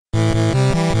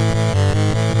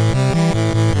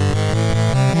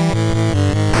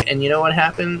and you know what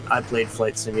happened? I played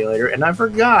Flight Simulator, and I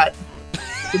forgot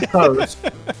to post.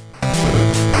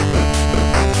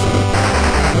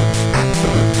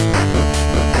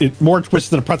 More twists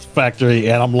than a Pretzel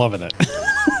Factory, and I'm loving it.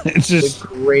 It's just a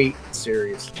great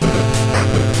series.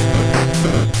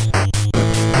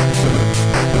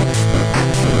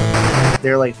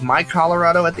 They're like, my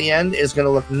Colorado at the end is going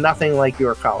to look nothing like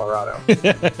your Colorado.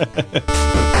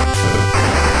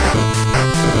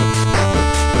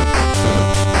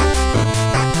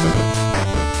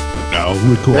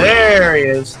 Record. There he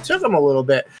is. Took him a little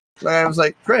bit. And I was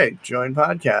like, Craig, join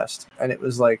podcast. And it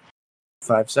was like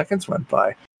 5 seconds went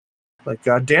by. Like,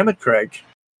 God damn it, Craig.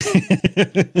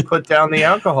 Put down the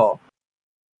alcohol.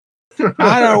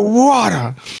 Out of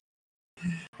water.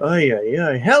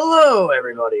 Hello,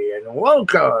 everybody, and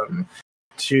welcome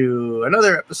to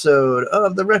another episode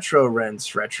of the Retro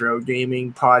Rents Retro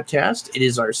Gaming Podcast. It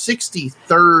is our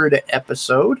 63rd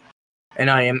episode,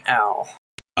 and I am Al.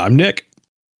 I'm Nick.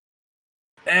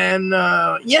 And,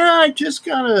 I just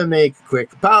gotta make a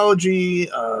quick apology.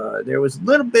 There was a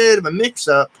little bit of a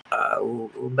mix-up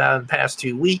about the past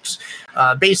 2 weeks.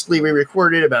 Basically, we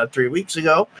recorded about 3 weeks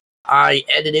ago. I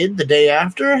edited the day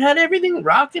after, had everything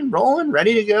rocking, rolling,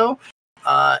 ready to go.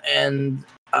 And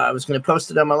I was going to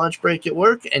post it on my lunch break at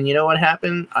work. And you know what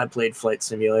happened? I played Flight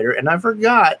Simulator, and I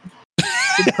forgot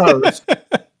to post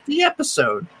the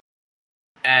episode.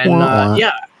 And,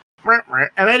 and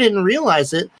I didn't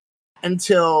realize it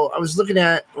until I was looking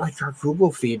at, like, our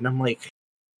Google feed, and I'm like,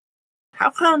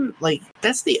 how come, like,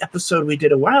 that's the episode we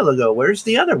did a while ago. Where's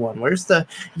the other one? Where's the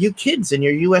You Kids and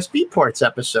Your USB Ports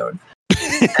episode?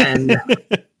 and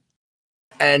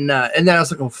then I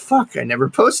was like, oh fuck, I never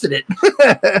posted it.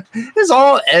 It's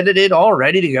all edited, all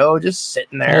ready to go, just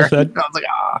sitting there. I was like,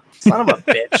 son of a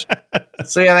bitch.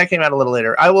 So yeah, that came out a little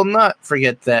later. I will not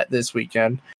forget that this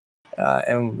weekend,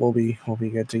 and we'll be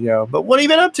good to go. But what have you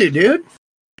been up to, dude?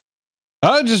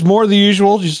 Just more of the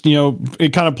usual, just,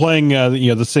 kind of playing,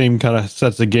 the same kind of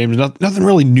sets of games. Nothing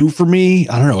really new for me.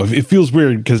 I don't know. It feels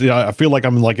weird because I feel like I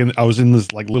was in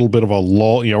this like little bit of a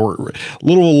lull,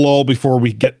 lull before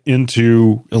we get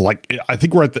into, like, I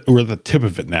think we're at the tip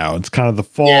of it now. It's kind of the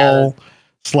fall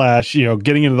 /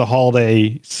 getting into the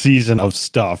holiday season of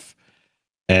stuff.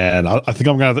 And I think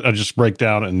I'm gonna just break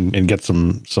down and get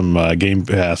some Game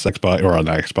Pass Xbox, or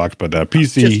not Xbox, but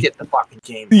PC. Just get the fucking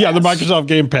Game Pass. Yeah, the Microsoft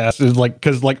Game Pass is like,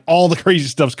 because like all the crazy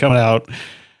stuff's coming out,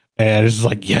 and it's just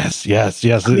like yes,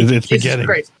 it's beginning.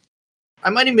 Christ. I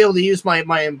might even be able to use my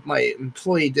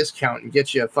employee discount and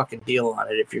get you a fucking deal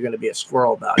on it if you're going to be a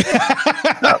squirrel about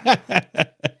it.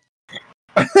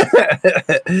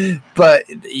 But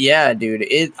yeah, dude,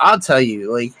 I'll tell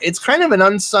you, like, it's kind of an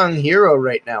unsung hero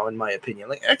right now, in my opinion.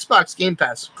 Like, Xbox Game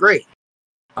Pass is great.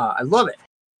 I love it.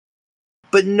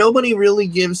 But nobody really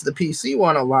gives the PC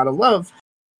one a lot of love.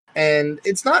 And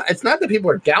it's not that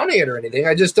people are downing it or anything.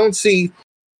 I just don't see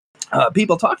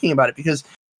people talking about it, because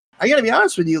I gotta be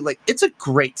honest with you, like, it's a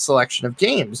great selection of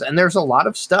games, and there's a lot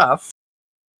of stuff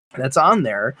that's on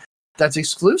there that's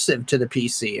exclusive to the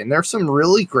PC, and there's some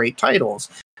really great titles.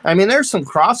 I mean, there's some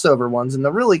crossover ones, and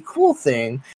the really cool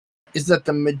thing is that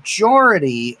the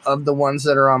majority of the ones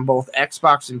that are on both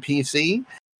Xbox and PC,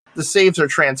 the saves are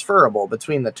transferable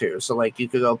between the two. So, like, you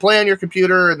could go play on your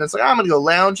computer, and it's like, I'm going to go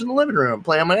lounge in the living room,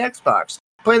 play on my Xbox.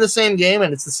 Play the same game,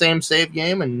 and it's the same save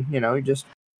game, and, you just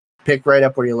pick right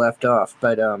up where you left off.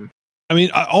 But, I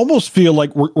mean, I almost feel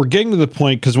like we're getting to the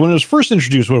point, because when it was first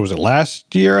introduced, what was it,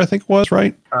 last year, I think it was,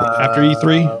 right? After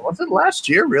E3? Was it last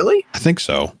year, really? I think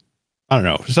so. I don't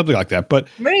know, something like that. But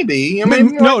maybe.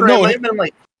 Maybe a little No.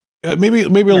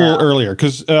 earlier,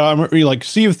 because like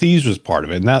Sea of Thieves was part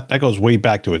of it, and that goes way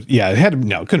back to it. Yeah, it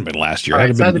couldn't have been last year. Right,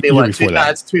 it had to be the year before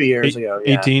that. It's 2 years ago.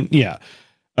 Yeah. 18, yeah.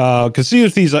 Because Sea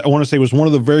of Thieves, I want to say, was one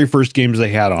of the very first games they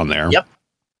had on there. Yep.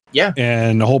 Yeah.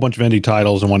 And a whole bunch of indie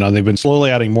titles and whatnot. They've been slowly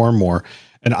adding more and more.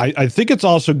 And I think it's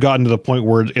also gotten to the point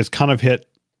where it's kind of hit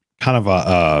kind of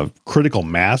a critical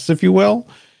mass, if you will,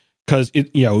 because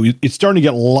it's starting to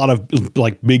get a lot of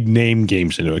like big name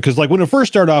games into it. Because like when it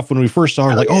first started off, when we first saw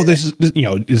it, like, this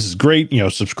is great,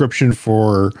 subscription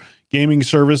for gaming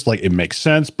service, like it makes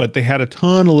sense. But they had a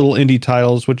ton of little indie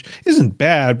titles, which isn't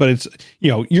bad, but it's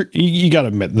you got to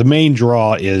admit the main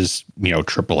draw is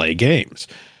AAA games.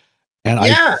 And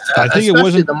I think it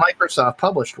wasn't the Microsoft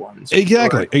published ones.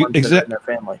 Exactly. Their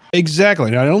family. Exactly.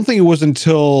 Now, I don't think it was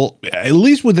until at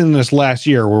least within this last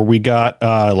year where we got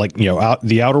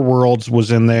The Outer Worlds was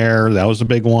in there. That was a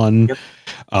big one. Yep.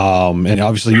 And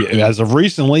obviously, as of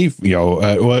recently,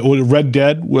 Red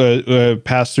Dead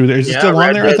passed through there. Is it still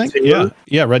on there? I think.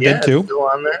 Yeah. Red Dead 2. Still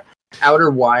on there. Outer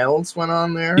Wilds went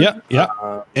on there.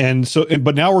 Yeah. And so,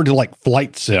 but now we're to like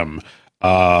Flight Sim.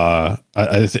 I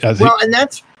think. Well, and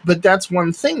that's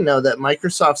one thing though that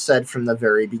Microsoft said from the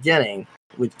very beginning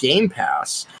with Game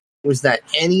Pass was that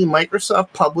any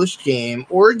Microsoft published game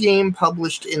or game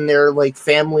published in their like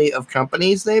family of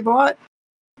companies they bought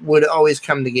would always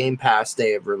come to Game Pass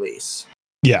day of release.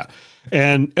 Yeah.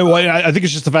 And well, I think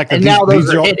it's just the fact that now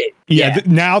those are hitting. Yeah,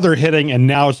 now they're hitting, and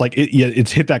now it's like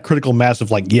it's hit that critical mass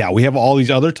of like, yeah, we have all these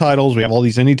other titles, we have all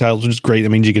these indie titles, which is great. I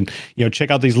mean, you can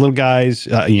check out these little guys.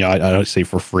 I don't say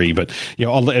for free, but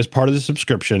as part of the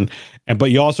subscription. But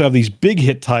you also have these big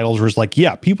hit titles where it's like,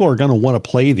 yeah, people are going to want to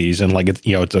play these, and like it's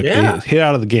a hit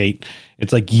out of the gate.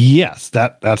 It's like, yes,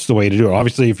 that's the way to do it.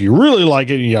 Obviously, if you really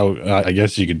like it, I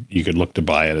guess you could look to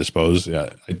buy it. I suppose. I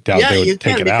doubt they would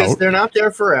take it out because they're not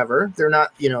there forever. They're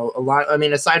not, a lot. I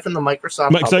mean, aside from the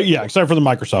Microsoft, except for the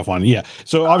Microsoft one, yeah.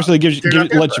 So obviously,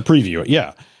 it lets you preview it,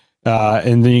 yeah.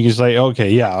 And then you can say,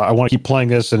 okay, yeah, I want to keep playing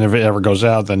this, and if it ever goes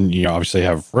out, then obviously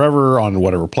have it forever on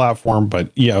whatever platform.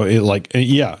 But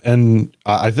and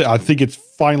I think it's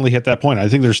finally hit that point. I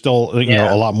think there's still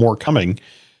a lot more coming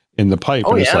in the pipe,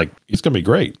 and it's like it's gonna be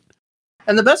great.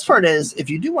 And the best part is, if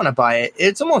you do want to buy it,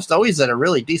 it's almost always at a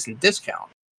really decent discount.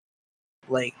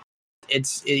 Like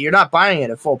you're not buying it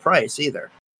at full price either.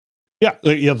 Yeah,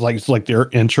 it's like their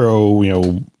intro,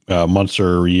 months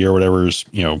or a year, or whatever is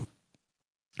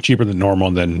cheaper than normal,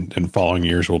 and then following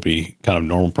years will be kind of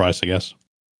normal price, I guess.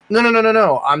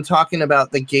 No. I'm talking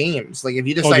about the games. Like if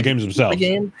you decide the games themselves. The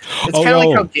game, it's kind of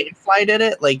like how GameFly did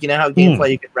it. Like how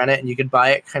GameFly you could rent it and you could buy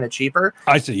it kind of cheaper.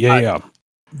 I see. Yeah.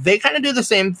 They kind of do the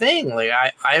same thing. Like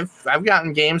I've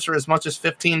gotten games for as much as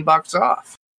 $15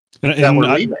 off.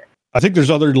 I think there's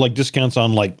other like discounts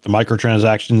on like the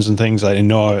microtransactions and things. I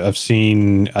know I've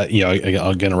seen.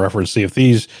 I'll get a reference Sea of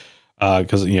Thieves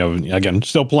because again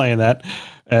still playing that,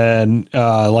 and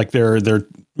like their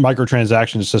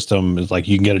microtransaction system is like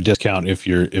you can get a discount if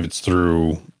it's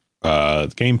through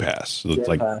Game Pass. So it's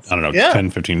like Pass. I don't know,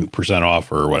 10-15% off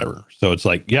or whatever. So it's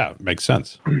like, yeah, it makes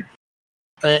sense.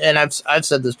 And I've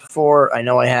said this before. I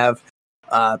know I have.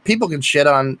 People can shit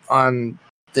on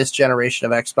this generation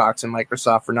of Xbox and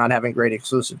Microsoft for not having great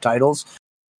exclusive titles.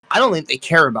 I don't think they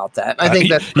care about that. I think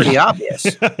that's pretty obvious.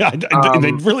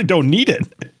 They really don't need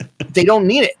it. They don't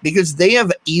need it because they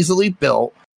have easily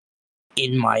built,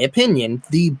 in my opinion,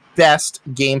 the best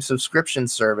game subscription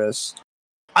service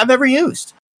I've ever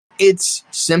used. It's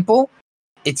simple.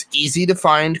 It's easy to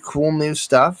find cool new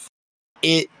stuff.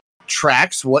 It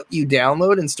tracks what you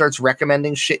download and starts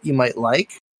recommending shit you might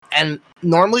like. And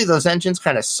normally those engines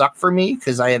kind of suck for me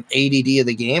because I have ADD of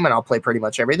the game and I'll play pretty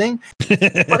much everything.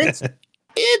 But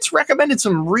it's recommended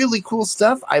some really cool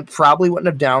stuff I probably wouldn't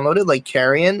have downloaded. Like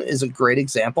Carrion is a great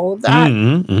example of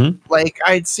that. Like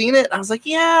I'd seen it. I was like,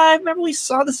 yeah, I remember we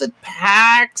saw this at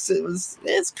PAX.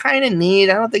 It's kind of neat.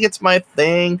 I don't think it's my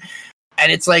thing.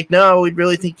 And it's like, no, we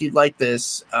really think you'd like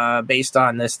this based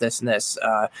on this, and this.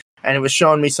 And it was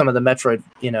showing me some of the Metroid,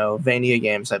 Vania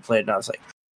games I played. And I was like,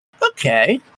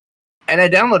 okay. And I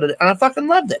downloaded it and I fucking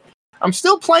loved it. I'm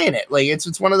still playing it. Like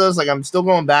it's one of those, like I'm still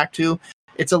going back to.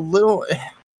 It's a little,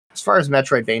 as far as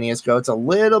Metroidvanias go, it's a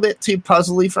little bit too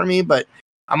puzzly for me, but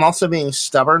I'm also being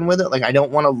stubborn with it. Like, I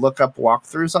don't want to look up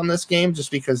walkthroughs on this game just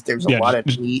because there's a lot of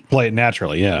neat... Play it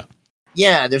naturally, yeah.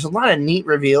 Yeah, there's a lot of neat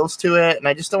reveals to it, and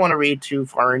I just don't want to read too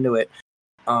far into it.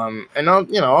 And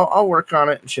I'll work on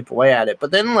it and chip away at it.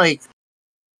 But then, like,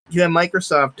 you have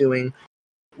Microsoft doing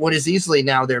what is easily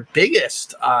now their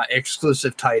biggest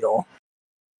exclusive title,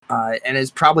 and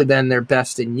has probably been their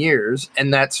best in years,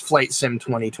 and that's Flight Sim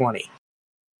 2020.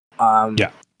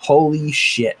 Holy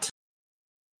shit.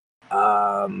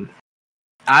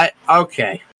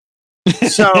 Okay.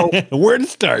 So where to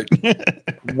start?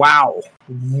 Wow.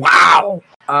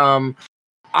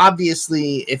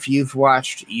 Obviously, if you've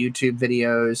watched YouTube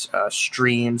videos,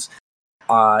 streams,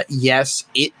 yes,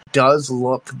 it does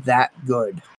look that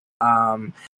good.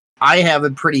 I have a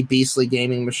pretty beastly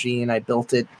gaming machine. I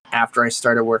built it after I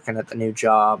started working at the new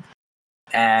job.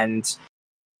 I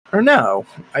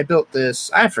built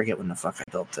this. I forget when the fuck I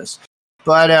built this.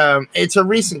 But it's a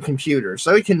recent computer,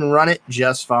 so it can run it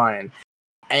just fine.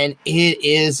 And it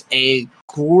is a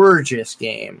gorgeous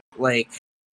game. Like,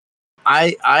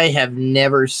 I have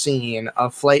never seen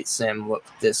a flight sim look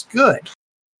this good.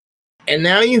 And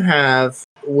now you have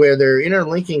where they're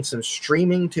interlinking some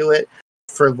streaming to it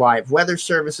for live weather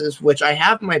services, which I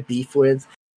have my beef with.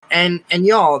 And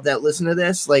y'all that listen to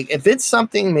this, like, if it's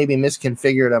something maybe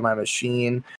misconfigured on my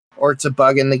machine, or it's a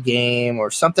bug in the game, or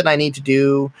something I need to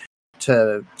do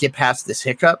to get past this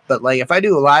hiccup, but like if I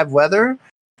do a live weather,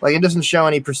 like it doesn't show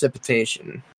any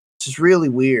precipitation. is really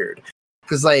weird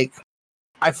because like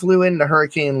I flew into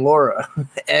Hurricane Laura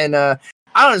and I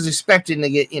was expecting to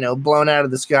get blown out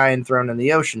of the sky and thrown in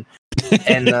the ocean,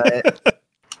 and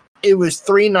it was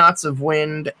 3 knots of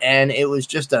wind and it was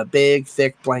just a big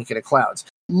thick blanket of clouds.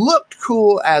 Looked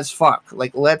cool as fuck.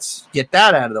 Like, let's get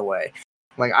that out of the way.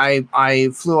 Like I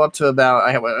flew up to about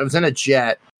I was in a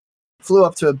jet, flew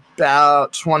up to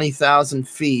about 20,000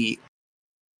 feet.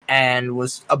 And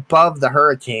was above the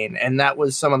hurricane, and that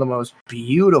was some of the most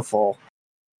beautiful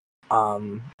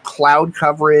cloud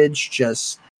coverage,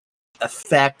 just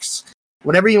effects,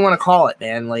 whatever you want to call it,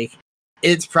 man. Like,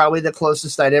 it's probably the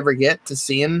closest I'd ever get to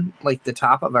seeing like the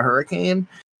top of a hurricane,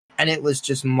 and it was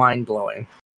just mind blowing.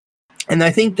 And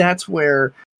I think that's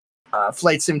where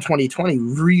Flight Sim 2020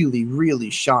 really, really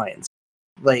shines.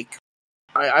 Like,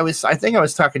 I think I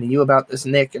was talking to you about this,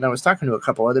 Nick, and I was talking to a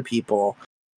couple other people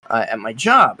at my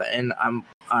job, and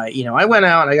I went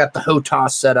out and I got the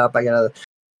HOTAS set up. I got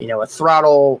a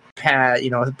throttle pad,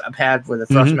 a pad with a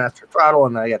Thrustmaster throttle,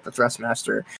 and then I got the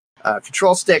Thrustmaster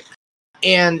control stick.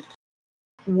 And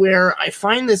where I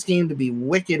find this game to be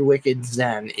wicked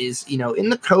zen is, in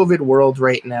the COVID world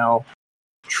right now,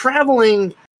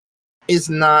 traveling is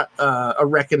not a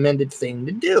recommended thing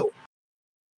to do.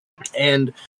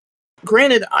 And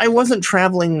granted, I wasn't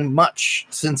traveling much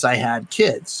since I had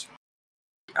kids.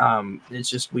 It's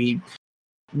just we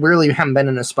really haven't been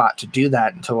in a spot to do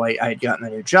that until I had gotten a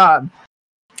new job.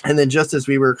 And then just as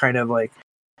we were kind of like,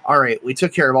 all right, we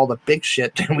took care of all the big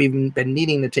shit that we've been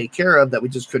needing to take care of that we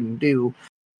just couldn't do,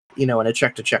 in a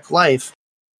check-to-check life.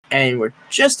 And we're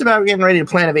just about getting ready to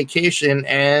plan a vacation,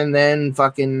 and then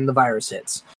fucking the virus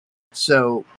hits.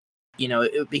 So,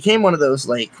 it became one of those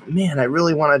like, man, I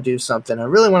really want to do something. I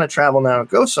really want to travel now and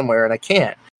go somewhere, and I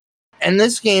can't. And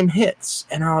this game hits,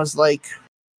 and I was like,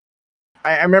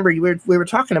 I remember we were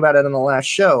talking about it on the last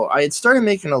show. I had started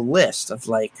making a list of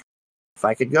like, if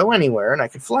I could go anywhere and I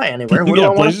could fly anywhere, what do I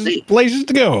want to see? Places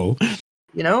to go.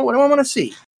 What do I want to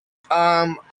see?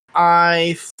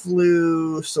 I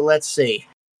flew. So let's see.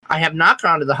 I have not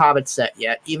gone to the Hobbit set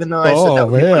yet, even though I said that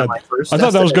was one of my first. I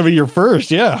thought that was going to be your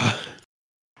first. Yeah.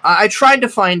 I tried to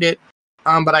find it,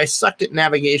 but I sucked at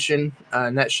navigation,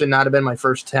 and that should not have been my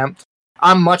first attempt.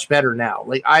 I'm much better now.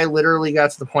 Like, I literally got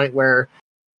to the point where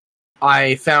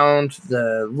I found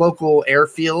the local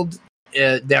airfield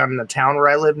down in the town where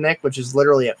I live, Nick, which is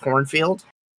literally a cornfield,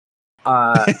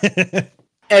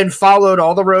 and followed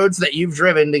all the roads that you've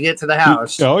driven to get to the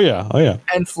house. Oh, yeah.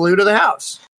 And flew to the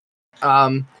house.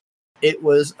 It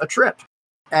was a trip.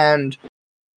 But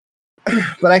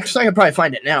I could probably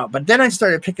find it now. But then I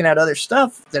started picking out other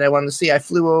stuff that I wanted to see. I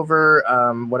flew over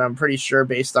what I'm pretty sure,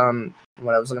 based on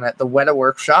what I was looking at, the Weta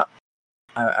Workshop.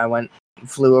 I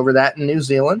flew over that in New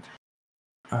Zealand.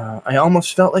 I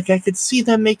almost felt like I could see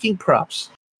them making props.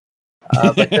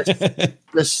 But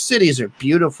the cities are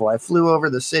beautiful. I flew over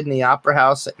the Sydney Opera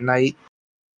House at night.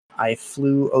 I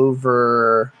flew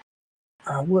over...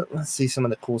 let's see some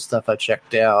of the cool stuff I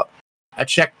checked out. I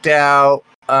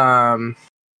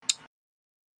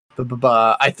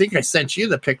think I sent you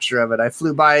the picture of it. I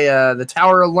flew by the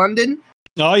Tower of London.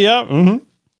 Oh, yeah. Mm-hmm.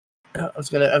 I was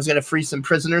gonna free some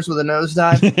prisoners with a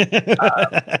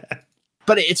nosedive.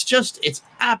 But it's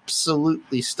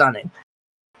absolutely stunning.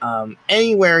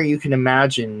 Anywhere you can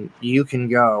imagine, you can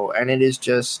go, and it is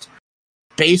just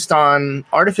based on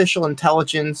artificial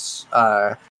intelligence,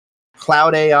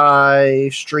 cloud AI,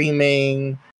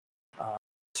 streaming,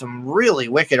 some really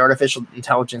wicked artificial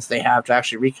intelligence they have to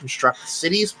actually reconstruct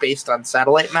cities based on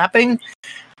satellite mapping.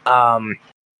 And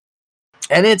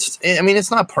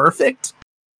it's not perfect.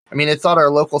 I mean, it thought our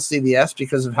local CVS,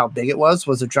 because of how big it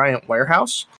was a giant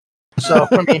warehouse. So,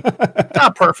 I mean,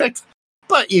 not perfect,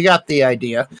 but you got the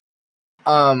idea.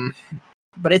 But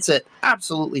it's an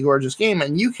absolutely gorgeous game,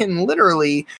 and you can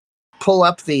literally pull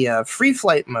up the free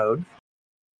flight mode,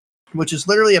 which is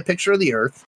literally a picture of the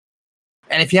Earth.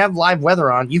 And if you have live weather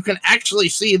on, you can actually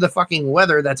see the fucking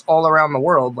weather that's all around the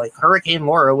world. Like, Hurricane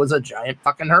Laura was a giant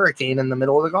fucking hurricane in the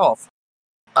middle of the Gulf.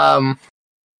 And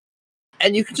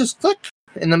you can just click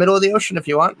in the middle of the ocean if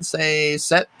you want and say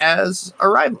set as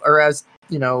arrival, or as,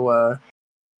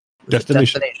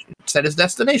 destination. Set as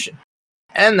destination.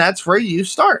 And that's where you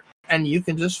start. And you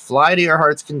can just fly to your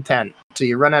heart's content till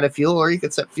you run out of fuel, or you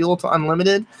can set fuel to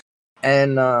unlimited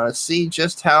and see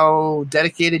just how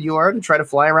dedicated you are to try to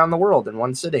fly around the world in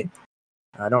one sitting.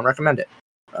 I don't recommend it.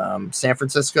 San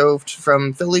Francisco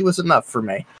from Philly was enough for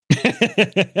me.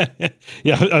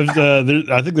 Yeah,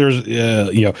 I think there's,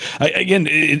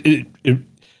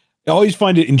 I always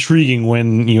find it intriguing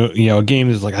when a game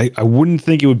is like, I wouldn't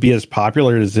think it would be as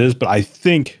popular as it is, but I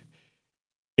think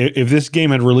if this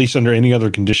game had released under any other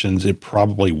conditions, it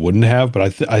probably wouldn't have.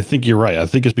 But I think you're right. I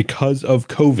think it's because of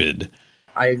COVID.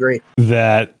 I agree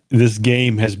that this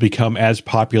game has become as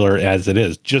popular as it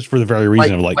is, just for the very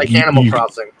reason of like Animal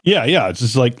Crossing. Yeah, it's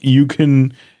just like you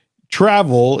can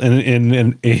travel in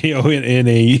an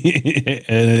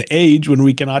age when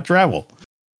we cannot travel.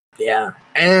 Yeah,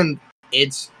 and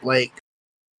it's like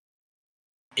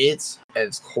it's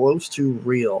as close to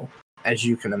real as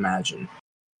you can imagine.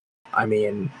 I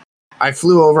mean, I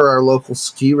flew over our local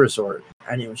ski resort,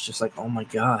 and it was just like, oh my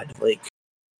god, like.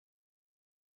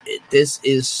 This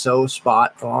is so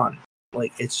spot on.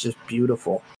 Like, it's just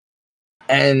beautiful.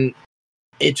 And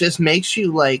it just makes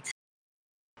you like,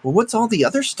 well, what's all the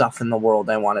other stuff in the world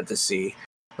I wanted to see?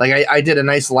 Like, I did a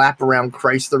nice lap around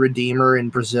Christ the Redeemer in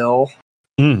Brazil.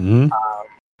 Mm-hmm.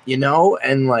 You know,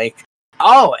 and like,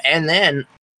 oh, and then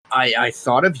I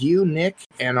thought of you, Nick,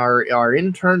 and our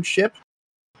internship.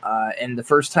 And the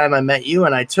first time I met you,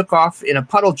 and I took off in a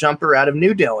puddle jumper out of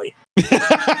New Delhi.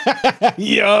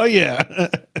 Yeah.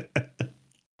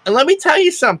 And let me tell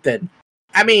you something.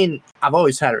 I mean, I've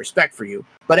always had a respect for you,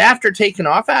 but after taking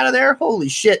off out of there, holy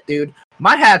shit, dude,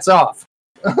 my hat's off.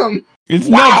 It's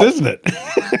nuts, isn't it?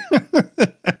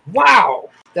 Wow,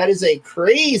 that is a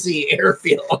crazy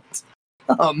airfield.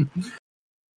 But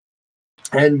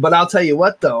I'll tell you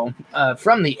what, though,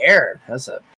 from the air, that's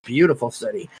a beautiful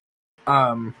city.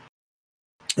 But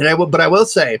I will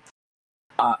say,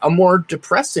 a more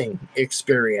depressing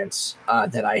experience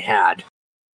that I had,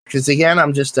 because again,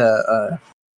 I'm just a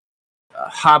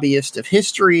hobbyist of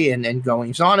history and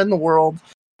goings on in the world.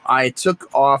 I took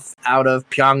off out of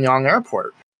Pyongyang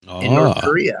Airport in North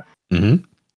Korea,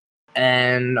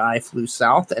 and I flew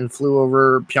south and flew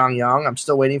over Pyongyang. I'm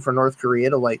still waiting for North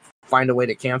Korea to like find a way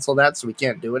to cancel that, so we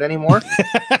can't do it anymore.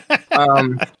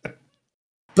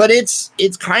 But it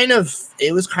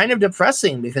was kind of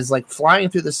depressing because like flying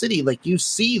through the city, like you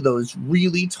see those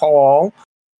really tall,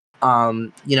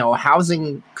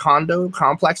 housing condo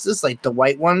complexes, like the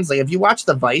white ones. Like if you watch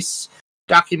the Vice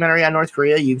documentary on North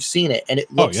Korea, you've seen it, and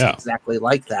it looks exactly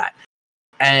like that.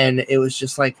 And it was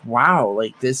just like, wow,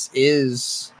 like this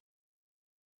is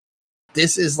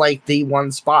like the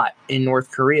one spot in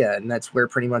North Korea, and that's where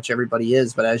pretty much everybody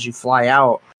is. But as you fly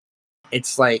out,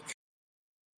 it's like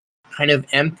kind of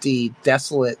empty,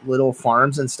 desolate little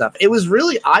farms and stuff. It was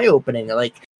really eye-opening.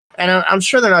 Like, and I'm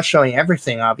sure they're not showing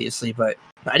everything, obviously, but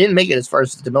I didn't make it as far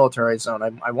as the demilitarized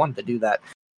zone. I wanted to do that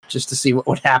just to see what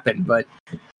would happen. But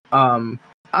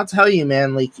I'll tell you,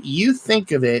 man, like you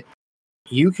think of it,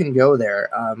 you can go there.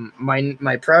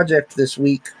 My project this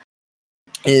week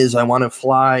is I want to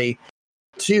fly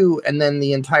to and then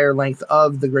the entire length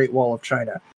of the Great Wall of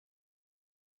China.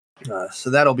 So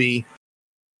that'll be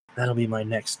my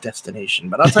next destination.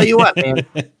 But I'll tell you what, man,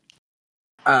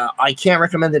 I can't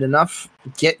recommend it enough.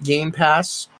 Get Game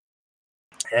Pass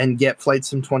and get Flight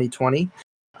Sim 2020.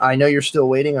 I know you're still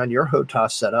waiting on your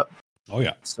HOTAS setup. Oh,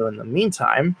 yeah. So in the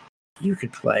meantime, you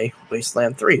could play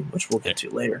Wasteland 3, which we'll get to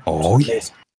later. Oh, yeah.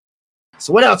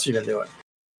 So what else have you been doing?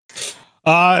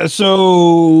 But I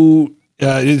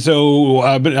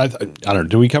don't know.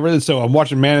 Do we cover this? So I'm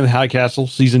watching Man in the High Castle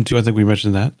season 2. I think we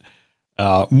mentioned that.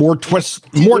 More twists.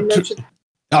 I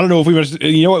don't know if we mentioned.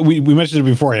 You know what? We mentioned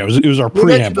it before. Yeah, it was our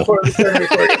preamble.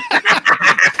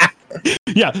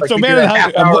 Yeah. Like so Man in the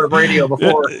High hour of radio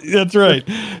before. That's right.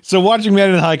 So watching Man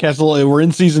in the High Castle, we're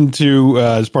in season 2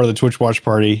 as part of the Twitch watch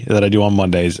party that I do on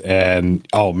Mondays, and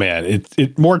oh man,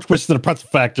 it more twists than a pretzel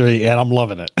factory, and I'm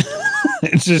loving it.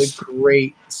 It's just a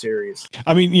great series.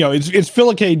 I mean, it's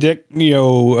Philip K. Dick,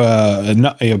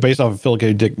 based off of Philip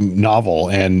K. Dick novel,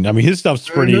 and I mean his stuff's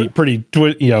pretty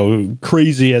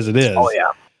crazy as it is. Oh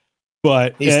yeah,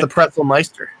 but he's the pretzel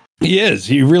meister. He is.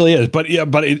 He really is. But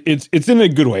it's in a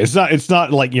good way. It's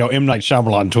not like M. Night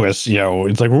Shyamalan twist.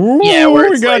 It's like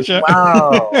where it's gotcha. Like,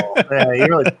 wow, yeah, you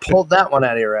really pulled that one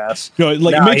out of your ass. It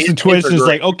makes the twist. It's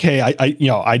like okay,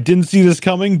 I didn't see this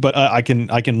coming, but I can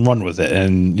run with it,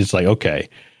 and it's like okay,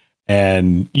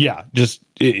 and yeah,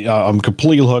 I'm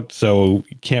completely hooked. So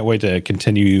can't wait to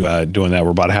continue doing that. We're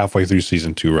about halfway through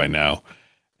season 2 right now,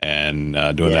 and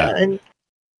doing that. And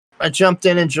I jumped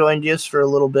in and joined you for a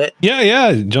little bit.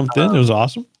 Yeah, jumped in. It was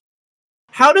awesome.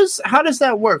 How does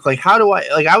that work? Like, how do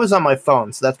I was on my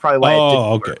phone, so that's probably why it didn't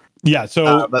work. Yeah,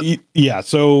 so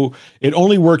so it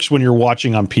only works when you're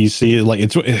watching on PC. Like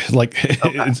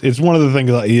it's one of the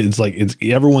things that it's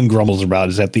everyone grumbles about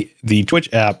is that the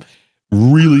Twitch app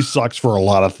really sucks for a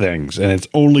lot of things, and it's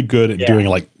only good at doing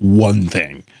like one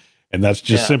thing. And that's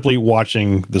just simply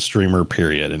watching the streamer,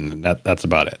 period, and that's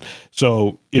about it.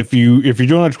 So if you're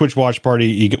doing a Twitch watch party,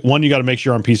 you got to make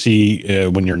sure you're on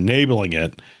PC when you're enabling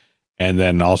it, and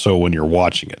then also when you're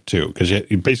watching it too, because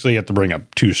you basically have to bring up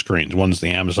two screens. One's the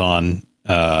Amazon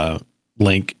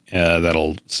link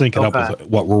that'll sync it up with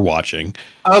what we're watching.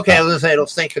 Okay, I was gonna say it'll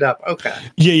sync it up. Okay.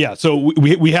 Yeah. So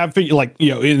we have like, you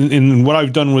know, in what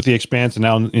I've done with The Expanse and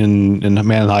now in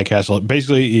Man in the High Castle,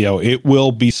 basically, you know, it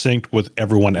will be synced with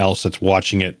everyone else that's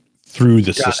watching it through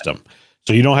the system.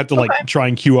 So you don't have to like try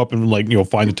and queue up and like, you know,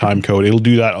 find the time code. It'll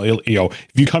do that. You know,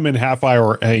 if you come in half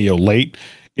hour or late,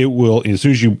 it will, as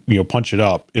soon as you punch it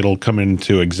up, it'll come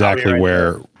into exactly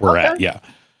where we're at. Yeah.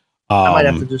 I might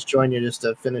have to just join you just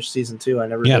to finish season 2. I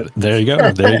never did. There you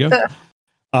go. There you go.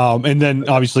 And then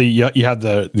obviously you have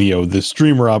the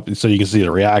streamer up so you can see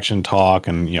the reaction talk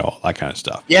and, you know, that kind of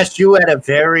stuff. Yes, you had a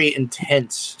very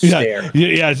intense stare.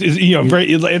 Yeah, it's you know, very.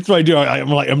 It's what I do.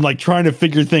 I'm like trying to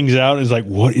figure things out. It's like,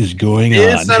 what is going on?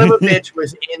 This son of a bitch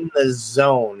was in the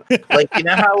zone. Like, you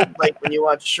know how like when you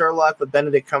watch Sherlock with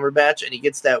Benedict Cumberbatch and he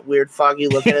gets that weird foggy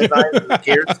look in his eyes and the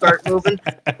gears start moving?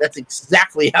 That's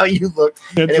exactly how you looked.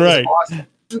 That's right. Was awesome.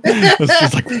 It's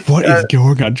just like, what is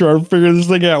going on? Trying to figure this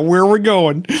thing out. Where we're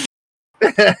going.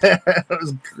 It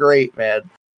was great, man.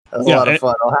 That was a lot of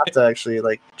fun. I'll have to actually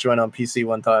like join on PC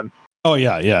one time. Oh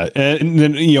yeah. And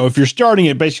then, you know, if you're starting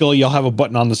it, basically you'll have a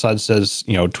button on the side that says,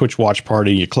 you know, Twitch Watch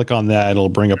Party. You click on that, it'll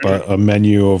bring up a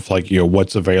menu of like, you know,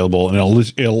 what's available, and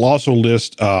it'll also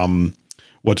list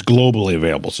what's globally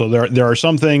available. So there are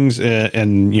some things,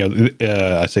 and you know,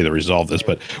 I say to resolve this,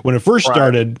 but when it first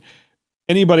started,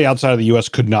 anybody outside of the US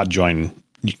could not join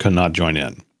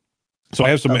in. So I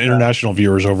have some international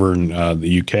viewers over in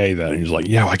the UK that he's like,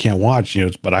 yeah, I can't watch, you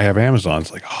know, but I have Amazon.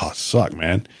 It's like, oh, suck,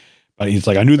 man. But he's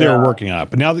like, I knew they were working on it,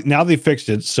 but now they fixed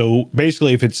it. So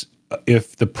basically,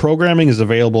 if the programming is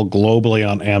available globally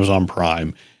on Amazon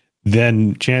Prime,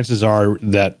 then chances are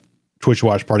that Twitch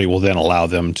Watch Party will then allow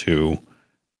them to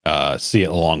see it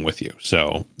along with you.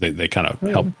 So they kind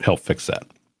of help fix that.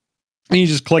 And you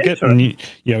just click it, and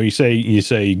you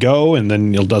say go, and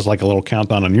then it does like a little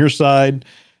countdown on your side,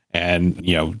 and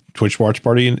you know, Twitch Watch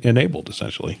Party enabled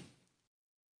essentially.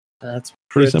 That's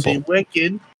pretty simple.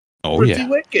 Wicked. Oh, pretty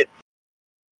wicked.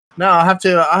 No, I'll have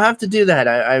to do that.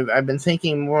 I've been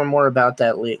thinking more and more about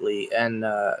that lately, and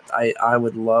I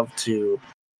would love to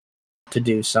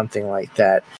do something like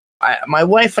that. My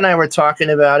wife and I were talking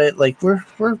about it. Like we're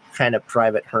kind of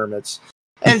private hermits.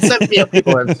 And some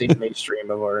people have seen me stream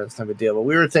before, it's no big deal. But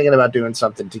we were thinking about doing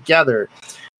something together,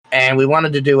 and we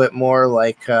wanted to do it more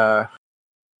like a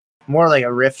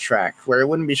riff track, where it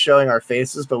wouldn't be showing our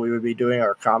faces, but we would be doing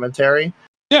our commentary.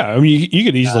 Yeah, I mean, you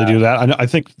could easily do that. I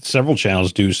think several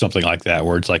channels do something like that,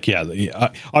 where it's like,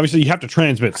 obviously you have to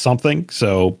transmit something.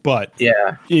 So, but you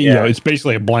know, it's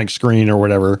basically a blank screen or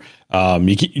whatever.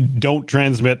 You don't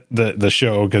transmit the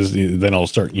show because then it'll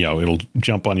start, you know, it'll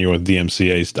jump on you with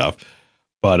DMCA stuff.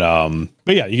 But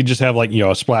yeah, you can just have like, you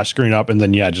know, a splash screen up, and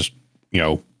then just, you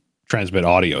know, transmit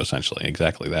audio essentially,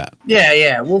 exactly that.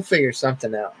 Yeah, we'll figure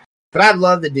something out. But I'd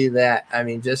love to do that. I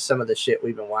mean, just some of the shit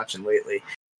we've been watching lately.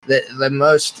 Some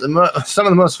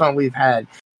of the most fun we've had.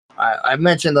 I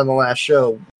mentioned on the last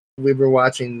show we've been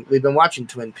watching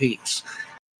Twin Peaks,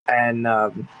 and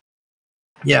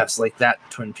yes, like that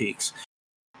Twin Peaks.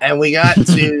 And we got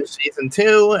to season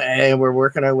 2, and we're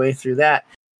working our way through that.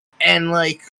 And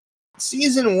like,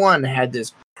 season 1 had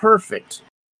this perfect.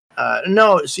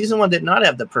 No, season 1 did not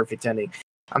have the perfect ending.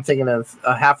 I'm thinking of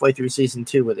halfway through season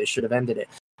 2 where they should have ended it.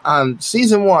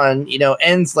 Season 1, you know,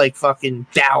 ends like fucking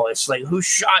Dallas, like who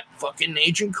shot fucking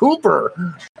Agent Cooper,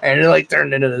 and it like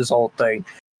turned into this whole thing.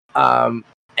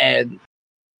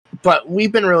 But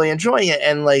we've been really enjoying it,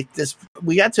 and like this,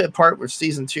 we got to a part where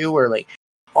season 2 where like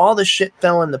all the shit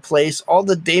fell into place, all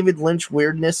the David Lynch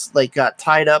weirdness like got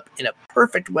tied up in a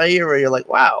perfect way, where you're like,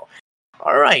 wow,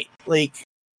 all right, like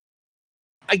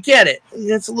I get it.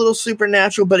 It's a little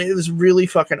supernatural, but it was really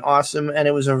fucking awesome, and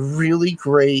it was a really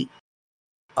great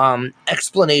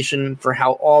explanation for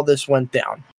how all this went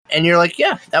down. And you're like,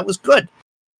 yeah, that was good.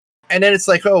 And then it's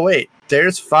like, oh wait,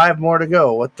 there's 5 more to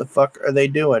go. What the fuck are they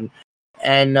doing?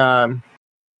 And then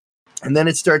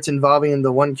it starts involving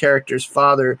the one character's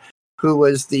father, who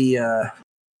was the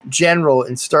general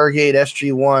in Stargate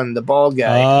SG-1, the bald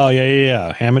guy. Oh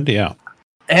yeah, Hammond, yeah.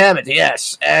 Hammond,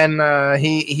 yes. And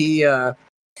he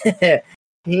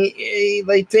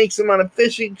like takes him on a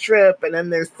fishing trip, and then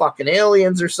there's fucking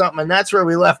aliens or something, and that's where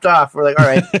we left off. We're like, all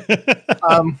right,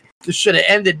 this should have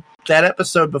ended that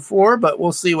episode before, but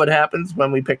we'll see what happens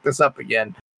when we pick this up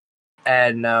again.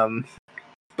 And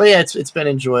but yeah, it's been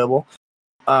enjoyable.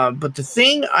 But the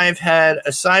thing I've had,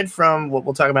 aside from what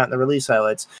we'll talk about in the release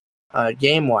highlights,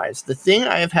 game wise, the thing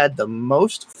I have had the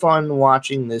most fun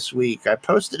watching this week, I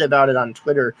posted about it on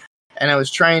Twitter And I was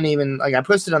trying to even, like, I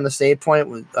posted on the save point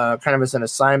with kind of as an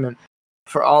assignment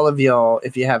for all of y'all,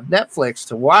 if you have Netflix,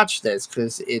 to watch this,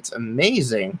 because it's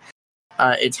amazing.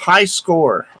 It's High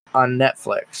Score on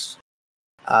Netflix.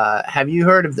 Have you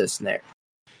heard of this, Nick?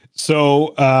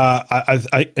 So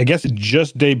I guess it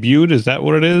just debuted. Is that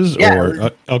what it is? Yeah,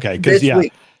 Or okay, because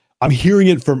week. I'm hearing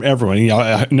it from everyone. You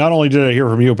know, not only did I hear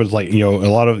from you, but it's like, you know,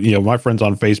 a lot of, you know, my friends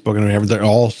on Facebook and whatever, they're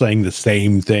all saying the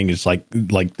same thing. It's like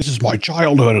this is my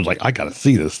childhood. It's like, I got to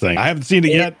see this thing. I haven't seen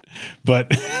it yet,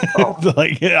 but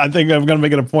like, I think I'm going to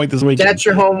make it a point this weekend. That's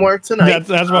your homework tonight.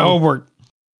 That's my homework.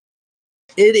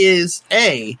 It is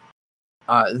the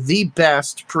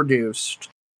best produced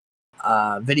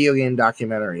video game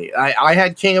documentary. I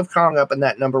had King of Kong up in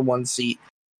that number one seat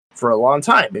for a long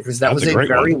time, because that was a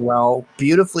very well,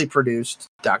 beautifully produced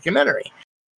documentary.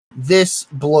 This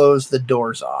blows the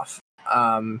doors off.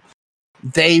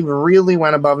 They really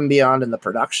went above and beyond in the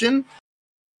production,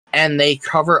 and they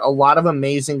cover a lot of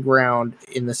amazing ground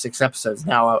in the 6 episodes.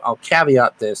 Now, I'll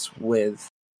caveat this with,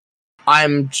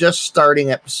 I'm just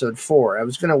starting episode 4. I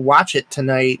was going to watch it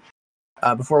tonight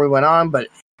before we went on, but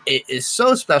it is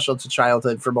so special to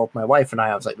childhood for both my wife and I.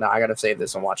 I was like, no, I got to save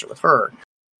this and watch it with her.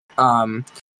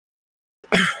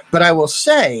 But I will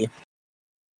say,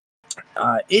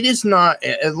 it is not,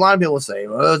 a lot of people say,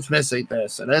 well, it's missing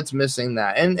this and it's missing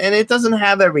that. And it doesn't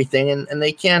have everything, and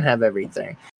they can't have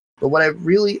everything. But what I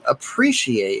really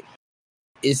appreciate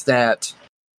is that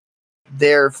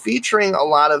they're featuring a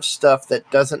lot of stuff that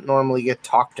doesn't normally get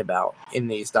talked about in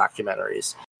these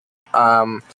documentaries.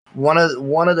 One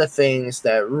of the things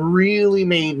that really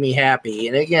made me happy,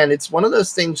 and again, it's one of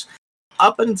those things,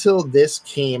 up until this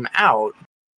came out,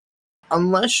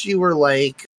 unless you were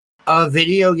like a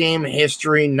video game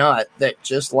history nut that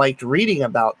just liked reading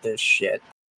about this shit,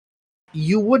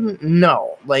 you wouldn't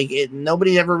know. Like,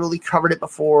 nobody ever really covered it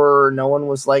before. No one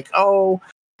was like, oh,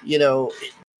 you know,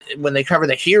 when they cover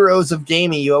the heroes of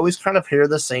gaming, you always kind of hear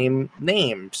the same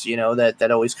names, you know,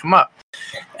 that always come up.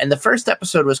 And the first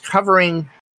episode was covering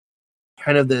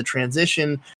kind of the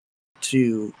transition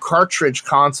to cartridge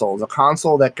consoles, a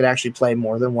console that could actually play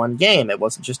more than one game. It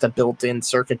wasn't just a built-in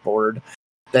circuit board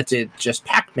that did just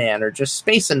Pac-Man or just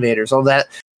Space Invaders. All that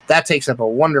takes up a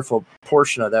wonderful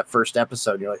portion of that first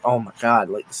episode. You're like, oh my god,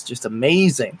 like, it's just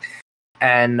amazing.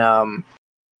 And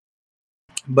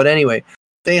but anyway,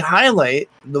 they highlight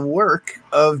the work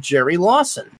of Jerry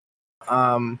Lawson.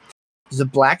 He's a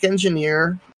black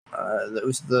engineer. That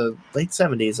was the late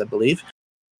 70s, I believe.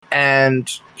 And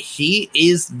he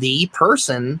is the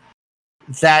person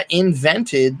that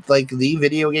invented, like, the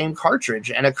video game cartridge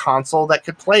and a console that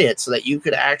could play it, so that you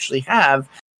could actually have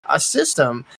a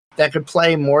system that could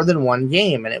play more than one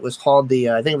game. And it was called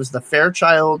I think it was the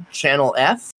Fairchild Channel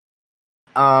F.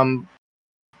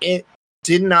 It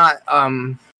did not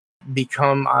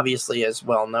become obviously as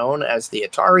well known as the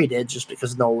Atari did, just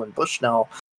because Nolan Bushnell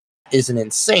is an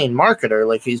insane marketer.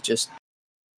 Like, he's just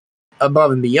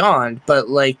above and beyond. But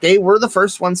like, they were the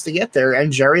first ones to get there,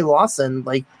 and Jerry Lawson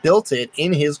like built it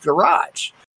in his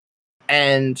garage.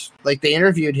 And like, they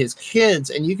interviewed his kids,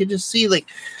 and you could just see, like,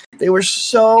 they were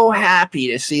so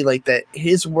happy to see like that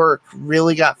his work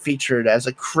really got featured as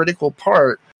a critical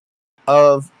part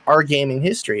of our gaming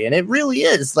history. And it really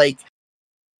is, like,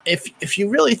 if you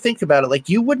really think about it, like,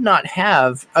 you would not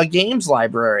have a games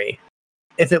library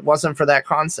if it wasn't for that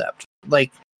concept.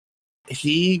 Like,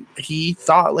 he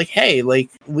thought, like, hey, like,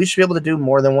 we should be able to do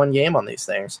more than one game on these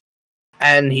things,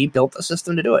 and he built a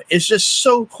system to do it. It's just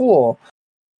so cool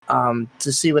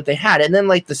to see what they had. And then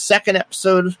like the second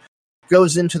episode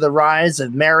goes into the rise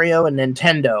of Mario and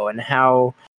Nintendo, and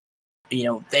how, you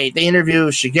know, they interview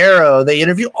Shigeru, they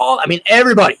interview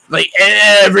everybody, like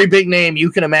every big name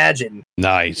you can imagine.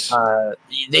 Nice.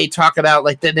 They talk about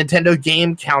like the Nintendo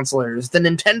game counselors, the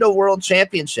Nintendo World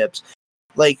Championships.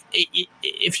 Like,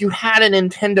 if you had a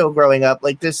Nintendo growing up,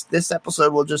 like this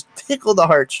episode will just tickle the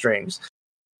heartstrings.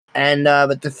 And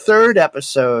but the third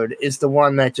episode is the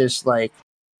one that just like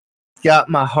got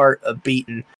my heart a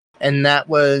beating, and that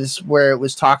was where it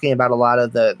was talking about a lot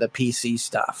of the PC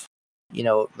stuff. You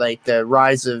know, like the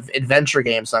rise of adventure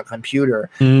games on computer.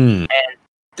 And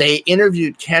they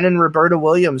interviewed Ken and Roberta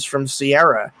Williams from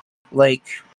Sierra. Like,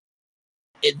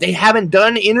 they haven't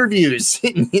done interviews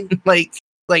in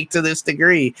like to this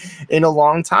degree in a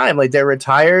long time. Like, they're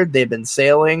retired, they've been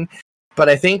sailing, but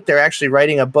I think they're actually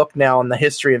writing a book now on the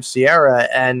history of Sierra.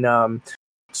 And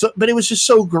but it was just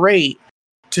so great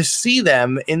to see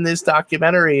them in this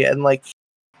documentary. And like,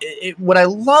 what I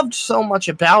loved so much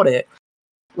about it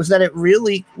was that it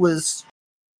really was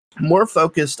more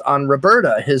focused on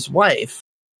Roberta, his wife.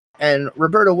 And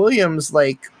Roberta Williams,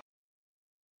 like,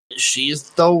 she's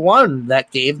the one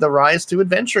that gave the rise to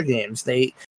adventure games.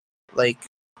 They like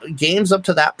games up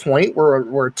to that point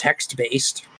were text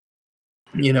based,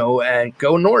 and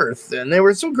Go North, and there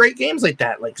were some great games like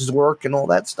that, like Zork and all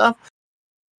that stuff.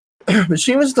 But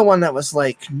she was the one that was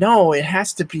like, no, it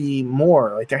has to be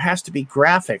more. Like there has to be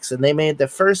graphics, and they made the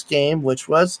first game, which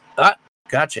was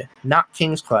gotcha, not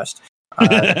King's Quest.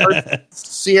 The first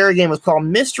Sierra game was called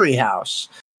Mystery House,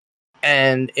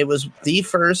 and it was the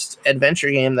first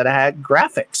adventure game that had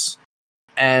graphics.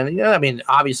 And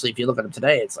obviously, if you look at them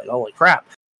today, it's like holy crap.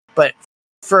 But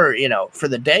for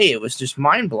the day, it was just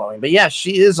mind blowing. But yeah,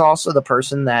 she is also the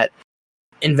person that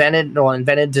invented,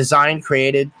 designed,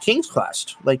 created King's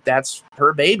Quest. Like that's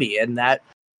her baby, and that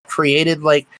created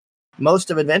like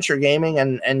most of adventure gaming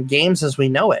and games as we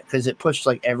know it, because it pushed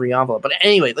like every envelope. But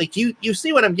anyway, like you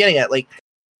see what I'm getting at. Like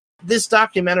this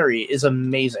documentary is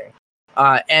amazing,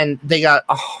 and they got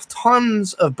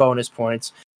tons of bonus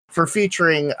points for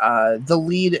featuring the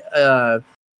lead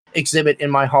exhibit in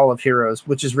my Hall of Heroes,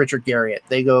 which is Richard Garriott.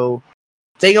 They go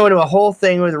into a whole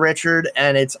thing with Richard,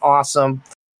 and it's awesome.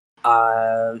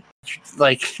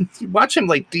 Like watch him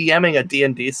like DMing a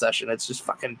D&D session. It's just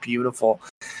fucking beautiful.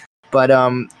 But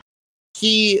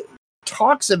he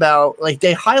talks about, like,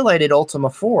 they highlighted Ultima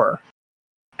 4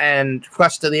 and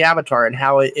Quest of the Avatar and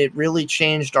how it really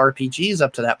changed RPGs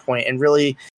up to that point and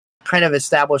really kind of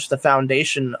established the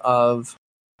foundation of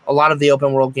a lot of the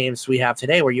open world games we have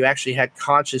today, where you actually had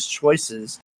conscious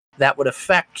choices that would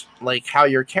affect like how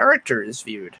your character is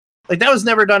viewed. Like that was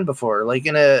never done before. Like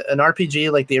in an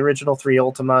RPG, like the original 3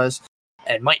 Ultimas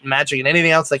and Might and Magic and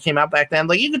anything else that came out back then,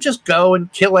 like you could just go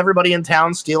and kill everybody in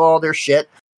town, steal all their shit,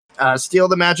 steal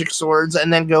the magic swords,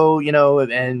 and then go,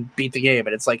 and beat the game.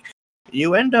 And it's like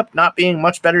you end up not being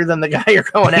much better than the guy you're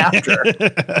going after.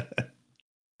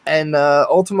 And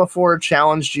Ultima 4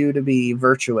 challenged you to be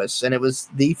virtuous, and it was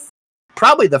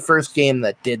probably the first game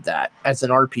that did that as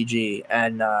an RPG.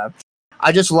 And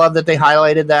I just love that they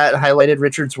highlighted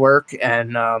Richard's work,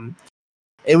 and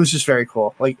it was just very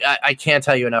cool. Like I can't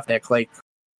tell you enough, Nick. Like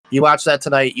you watch that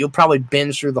tonight, you'll probably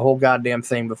binge through the whole goddamn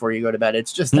thing before you go to bed.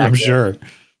 It's just that I'm good. sure.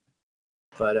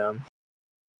 But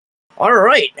all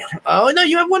right. Oh no,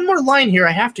 you have one more line here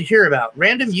I have to hear about.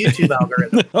 Random YouTube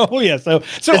algorithm. Oh yeah, so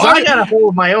I got a hold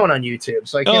of my own on YouTube,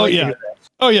 so I can't wait to hear that.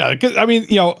 Oh yeah, because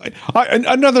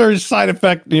another side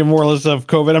effect, more or less, of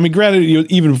COVID. I mean, granted,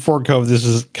 even before COVID, this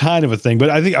is kind of a thing, but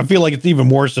I feel like it's even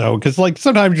more so because, like,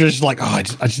 sometimes you're just like, I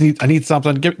need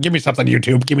something. Give me something,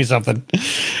 YouTube. Give me something,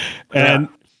 and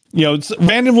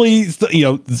randomly,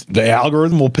 the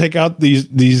algorithm will pick out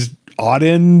these odd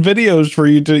end videos for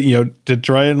you to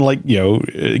try and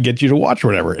get you to watch or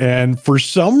whatever. And for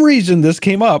some reason, this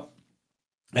came up,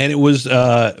 and it was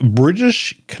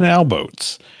British canal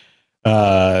boats.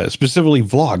 Specifically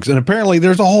vlogs, and apparently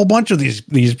there's a whole bunch of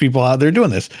these people out there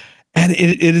doing this, and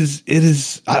it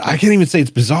is I can't even say it's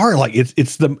bizarre. Like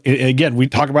it's again, we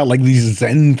talk about like these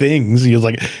Zen things.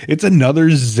 It's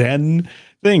another Zen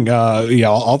thing.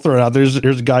 I'll throw it out. There's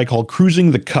a guy called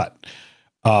Cruising the Cut.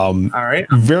 All right,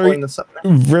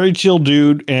 very chill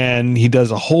dude, and he does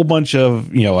a whole bunch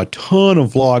of a ton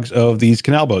of vlogs of these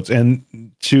canal boats.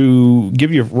 And to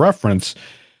give you a reference,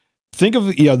 think of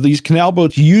these canal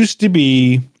boats used to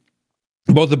be,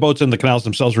 both the boats and the canals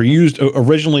themselves were used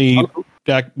originally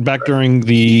back during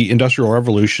the Industrial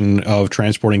Revolution of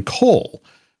transporting coal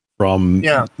from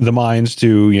the mines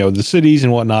to the cities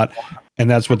and whatnot, and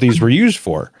that's what these were used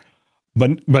for.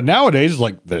 But nowadays,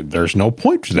 like there's no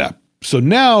point to that. So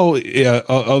now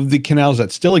of the canals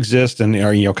that still exist and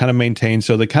are kind of maintained,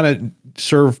 so they kind of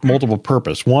serve multiple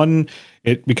purpose. One,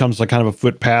 it becomes like kind of a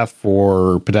footpath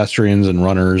for pedestrians and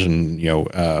runners and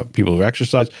people who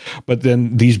exercise. But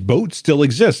then these boats still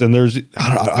exist, and there's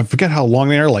I forget how long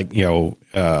they are, like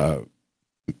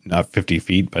not 50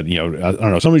 feet, but I don't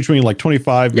know, somewhere between like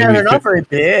 25. Yeah, they're not very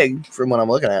big from what I'm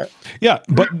looking at. Yeah,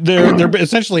 but they're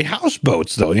essentially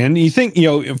houseboats though, and you think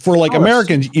for like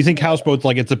Americans, you think houseboats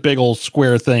like it's a big old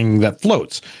square thing that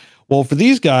floats. Well, for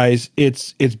these guys,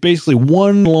 it's basically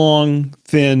one long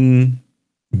thin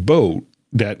boat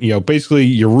that basically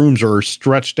your rooms are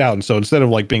stretched out, and so instead of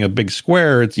like being a big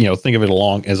square, it's think of it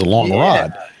as a long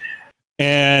rod.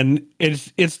 And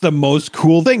it's the most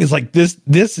cool thing. It's like this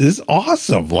is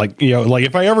awesome. Like like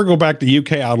if I ever go back to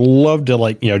UK, I'd love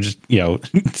to just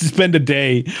spend a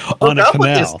day on a canal.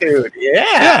 With this dude.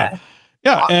 Yeah.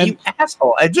 And you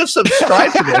asshole! I just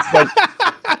subscribed to this.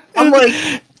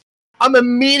 Like I'm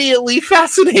immediately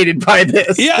fascinated by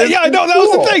this. Yeah, I know. That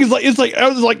was the thing. It's like I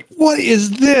was like, what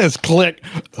is this? Click.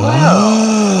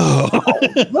 Wow. Oh,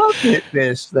 look at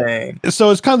this thing.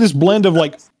 So it's kind of this blend of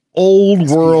like old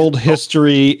world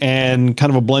history and kind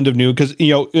of a blend of new, because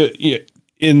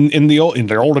in the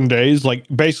olden days, like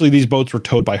basically these boats were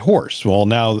towed by horse. Well,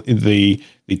 now the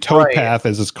tow path,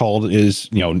 as it's called, is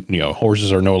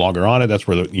horses are no longer on it. That's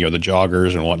where the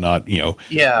joggers and whatnot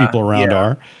people around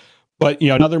are. But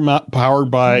another powered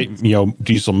by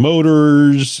diesel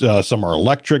motors. Some are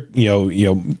electric.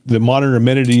 The modern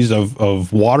amenities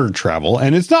of water travel,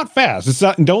 and it's not fast. It's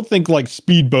not. Don't think like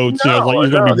speedboats. Like you're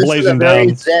going to be blazing down.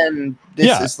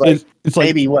 This is like it's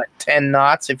maybe like, 10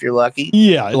 knots if you're lucky.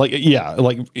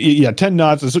 10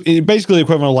 knots is basically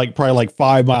equivalent to like probably like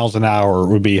 5 miles an hour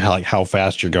would be how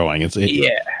fast you're going.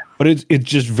 But it's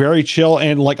just very chill,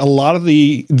 and like a lot of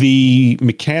the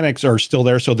mechanics are still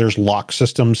there. So there's lock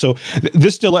systems. So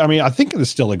this still, I think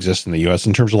this still exists in the U.S.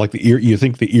 in terms of like the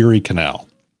Erie Canal.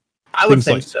 I would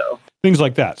think so. Things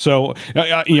like that. So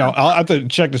I'll have to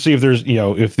check to see if there's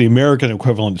if the American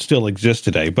equivalent still exists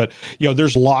today. But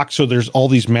there's locks, so there's all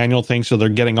these manual things. So they're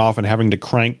getting off and having to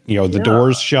crank the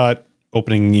doors shut,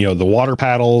 opening the water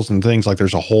paddles and things. Like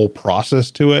there's a whole process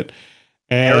to it.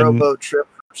 And aeroboat trip.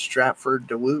 Stratford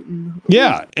to Wooten.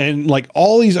 Yeah, and like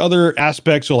all these other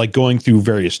aspects, so like going through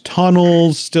various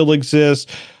tunnels still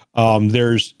exist.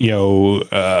 There's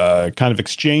kind of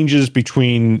exchanges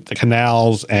between the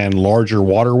canals and larger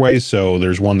waterways. So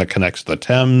there's one that connects the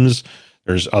Thames.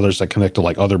 There's others that connect to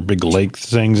like other big lake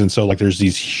things, and so like there's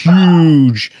these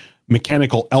huge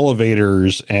mechanical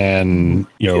elevators and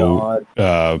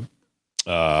I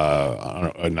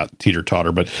don't know, not teeter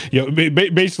totter, but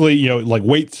basically like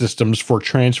weight systems for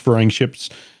transferring ships,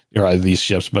 these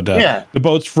ships, but the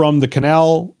boats from the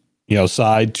canal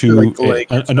side to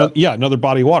another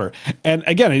body of water. And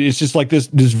again, it's just like this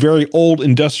very old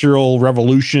industrial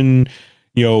revolution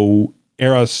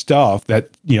era stuff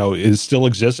that is still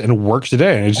exists and works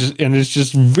today, and it's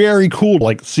just very cool to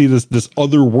like see this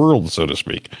other world, so to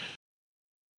speak.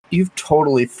 You've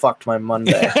totally fucked my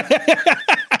Monday.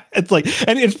 It's like,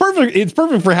 and it's perfect. It's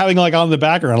perfect for having like on the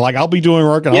background. Like I'll be doing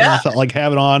work and I'll just like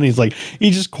have it on. He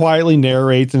just quietly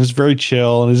narrates and it's very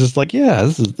chill. And it's just like, yeah,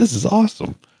 this is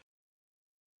awesome.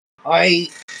 I'm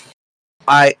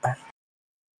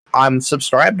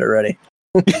subscribed already.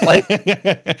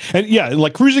 And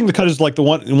like Cruising the Cut is like the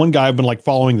one guy I've been like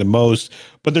following the most,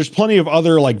 but there's plenty of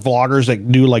other like vloggers that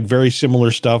do like very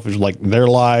similar stuff. It's like their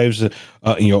lives,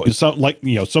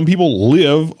 some people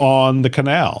live on the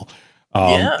canal.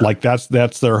 Like that's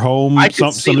their home. Some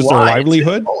is their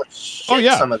livelihood.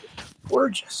 Shit, some of them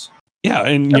gorgeous. Yeah,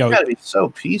 and that's gotta be so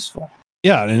peaceful.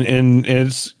 Yeah, and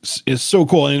it's so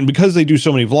cool, and because they do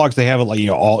so many vlogs, they have it like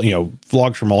all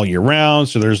vlogs from all year round.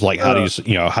 So there's like how do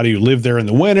you live there in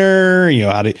the winter?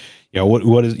 How do what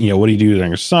do you do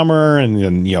during the summer? And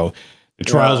then the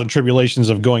trials and tribulations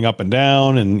of going up and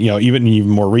down, and even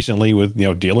more recently with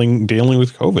dealing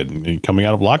with COVID and coming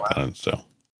out of lockdown. Wow. So.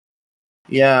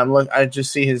 Yeah, I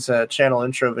just see his channel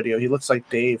intro video. He looks like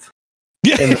Dave.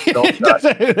 Yeah,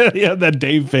 that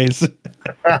Dave face.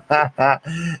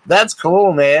 That's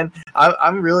cool, man.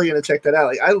 I'm really gonna check that out.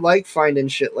 Like, I like finding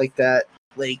shit like that.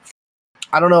 Like,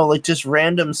 I don't know, like just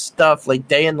random stuff, like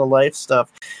day in the life stuff.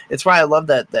 It's why I love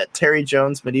that Terry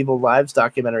Jones Medieval Lives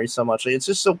documentary so much. Like, it's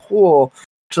just so cool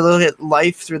to look at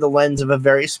life through the lens of a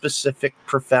very specific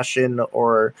profession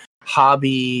or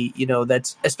hobby,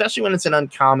 that's especially when it's an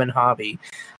uncommon hobby.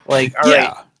 Like, all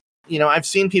right, I've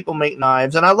seen people make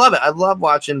knives and I love it. I love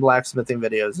watching blacksmithing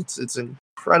videos. It's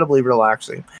incredibly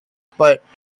relaxing. But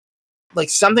like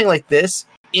something like this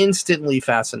instantly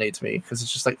fascinates me because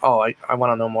it's just like, oh, I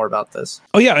want to know more about this.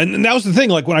 Oh yeah, and that was the thing.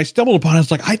 Like when I stumbled upon it,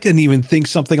 it's like I didn't even think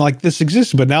something like this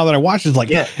existed. But now that I watch it, it's like,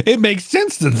 it makes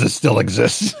sense that this still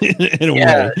exists in a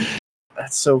way.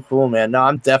 That's so cool, man. No,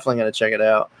 I'm definitely gonna check it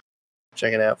out.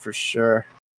 Check it out for sure.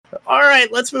 All right,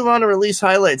 let's move on to release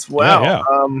highlights. Wow.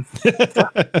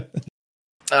 A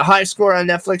high score on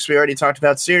Netflix. We already talked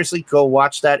about. Seriously, go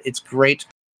watch that. It's great.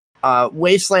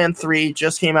 Wasteland 3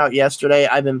 just came out yesterday.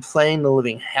 I've been playing the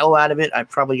living hell out of it. I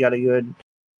probably got a good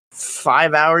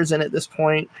 5 hours in at this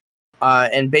point.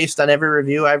 And based on every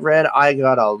review I've read, I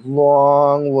got a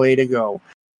long way to go.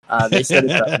 They said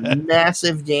it's a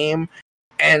massive game.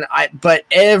 But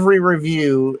every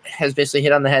review has basically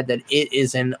hit on the head that it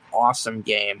is an awesome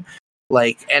game.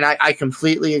 And I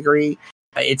completely agree.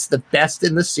 It's the best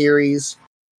in the series,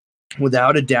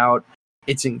 without a doubt.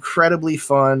 It's incredibly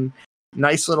fun,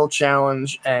 nice little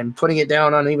challenge, and putting it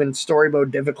down on even story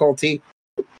mode difficulty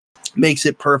makes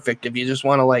it perfect. If you just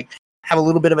want to have a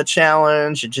little bit of a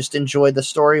challenge and just enjoy the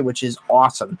story, which is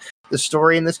awesome. The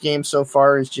story in this game so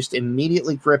far is just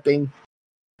immediately gripping,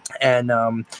 and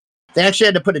they actually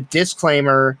had to put a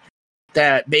disclaimer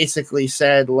that basically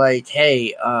said, like,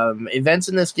 hey, events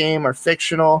in this game are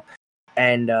fictional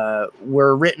and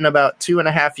were written about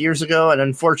 2.5 years ago, and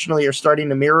unfortunately are starting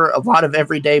to mirror a lot of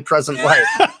everyday present life.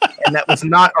 And that was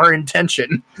not our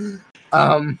intention.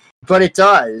 But it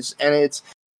does. And it's,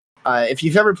 if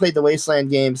you've ever played the Wasteland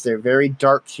games, they're very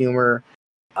dark humor,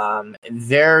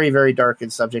 very, very dark in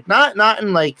subject. Not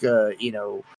in like,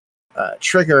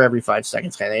 trigger every 5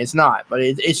 seconds kind of thing. It's not, but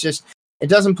it's just, it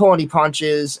doesn't pull any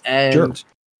punches, and Sure.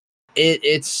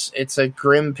 it's a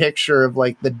grim picture of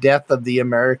like the death of the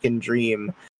American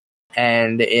dream,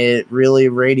 and it really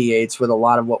radiates with a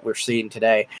lot of what we're seeing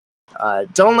today.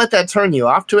 Don't let that turn you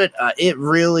off to it. It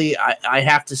really, I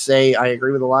have to say, I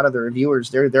agree with a lot of the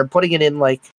reviewers. They're putting it in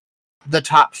like the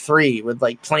top 3 with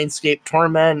like Planescape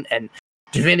Torment and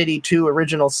Divinity 2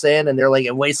 Original Sin, and they're like,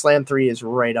 and Wasteland 3 is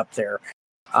right up there.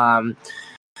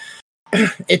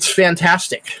 It's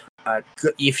fantastic.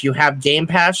 If you have Game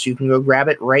Pass, you can go grab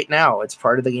it right now. It's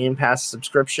part of the Game Pass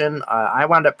subscription. I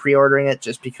wound up pre-ordering it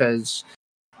just because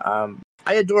I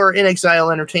adore In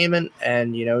Exile Entertainment,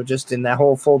 and just in that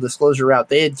whole full disclosure route,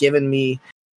 they had given me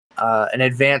an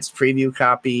advanced preview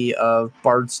copy of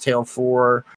Bard's Tale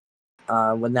 4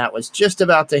 when that was just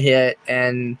about to hit,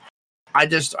 and I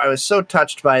was so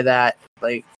touched by that.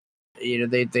 Like,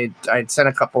 I'd sent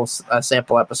a couple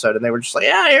sample episode, and they were just like,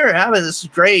 yeah, here, have it. This is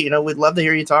great. We'd love to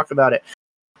hear you talk about it.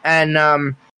 And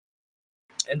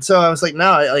so I was like,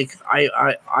 no, like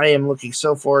I am looking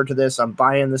so forward to this. I'm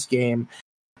buying this game,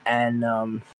 and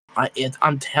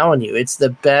I'm telling you, it's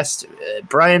the best.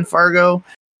 Brian Fargo,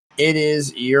 it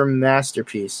is your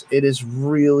masterpiece. It is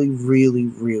really, really,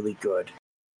 really good.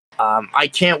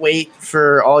 I can't wait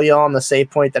for all y'all on the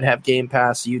Save Point that have Game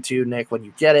Pass, you too, Nick, when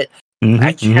you get it.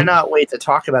 I cannot wait to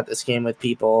talk about this game with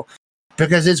people,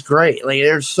 because it's great. Like,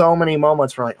 there's so many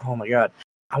moments where, like, oh my god,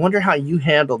 I wonder how you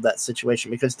handled that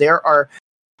situation, because there are,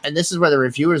 and this is where the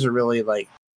reviewers are really like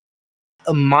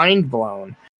mind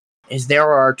blown, is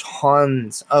there are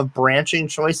tons of branching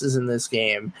choices in this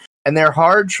game, and they're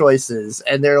hard choices,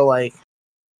 and they're like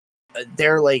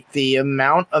the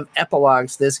amount of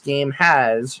epilogues this game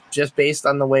has, just based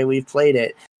on the way we've played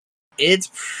it. It's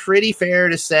pretty fair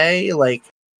to say, like,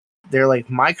 they're like,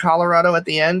 my Colorado at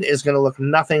the end is going to look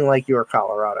nothing like your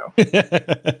Colorado.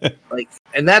 Like,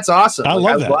 and that's awesome. I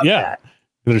love that. Yeah.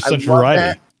 There's such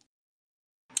variety.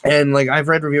 And like, I've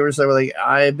read reviewers that were like,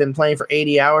 I've been playing for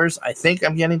 80 hours. I think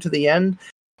I'm getting to the end,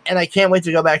 and I can't wait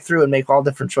to go back through and make all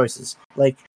different choices.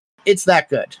 Like, it's that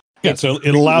good. Yeah, so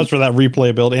it allows for that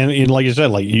replayability, and like you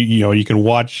said, like you can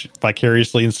watch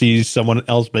vicariously and see someone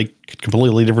else make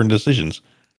completely different decisions.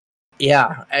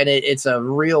 Yeah, and it's a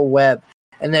real web.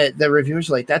 And the reviewers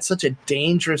are like, that's such a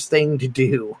dangerous thing to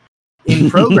do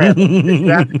in programming. You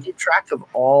have to keep track of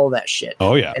all that shit.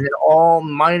 Oh, yeah. And then all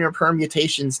minor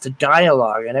permutations to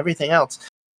dialogue and everything else.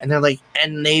 And they're like,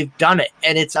 and they've done it.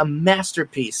 And it's a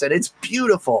masterpiece. And it's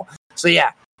beautiful. So,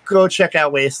 yeah, go check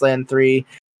out Wasteland 3.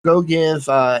 Go give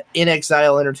In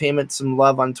Exile Entertainment some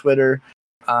love on Twitter.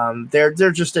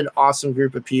 They're just an awesome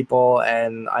group of people.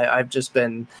 And I've just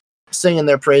been singing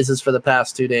their praises for the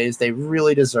past 2 days. They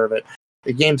really deserve it.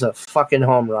 The game's a fucking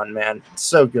home run, man. It's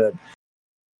so good.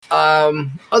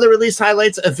 Other release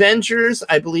highlights: Avengers,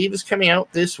 I believe, is coming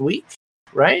out this week,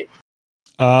 right?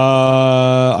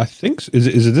 I think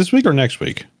is it this week or next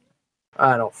week?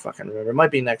 I don't fucking remember. It might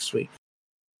be next week.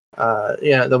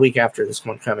 The week after this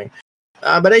one coming.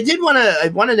 But I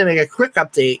wanted to make a quick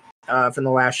update from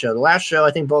the last show. The last show,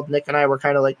 I think both Nick and I were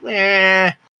kind of like,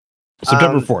 meh.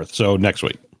 September 4th, so next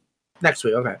week. Next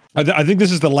week, okay. I think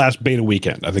this is the last beta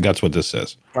weekend. I think that's what this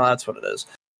says. Well, that's what it is.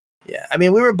 Yeah, I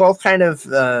mean, we were both kind of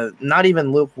not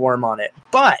even lukewarm on it,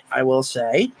 but I will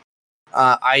say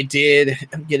I did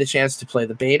get a chance to play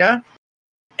the beta,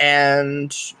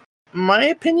 and my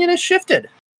opinion has shifted.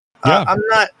 Yeah. I'm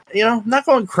not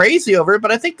going crazy over it,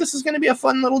 but I think this is going to be a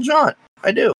fun little jaunt.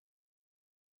 I do.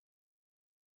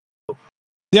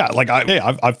 Yeah, like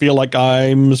I feel like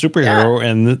I'm a superhero,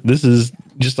 and this is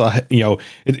just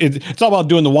it's all about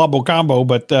doing the wombo combo,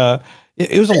 but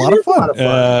it was a lot of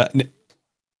fun.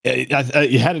 It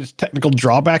had its technical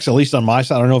drawbacks, at least on my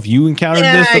side. I don't know if you encountered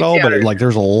this at all, but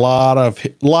there's a lot of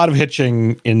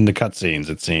hitching in the cutscenes.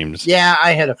 It seems. Yeah,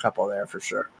 I hit a couple there for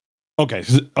sure. Okay,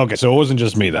 so it wasn't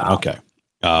just me then. No. Okay,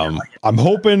 I'm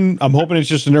hoping it's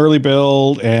just an early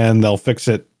build, and they'll fix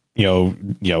it.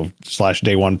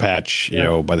 /day one patch.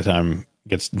 By the time it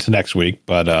gets to next week,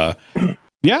 but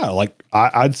yeah, like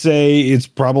I'd say it's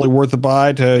probably worth a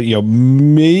buy to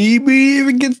maybe if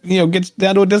it gets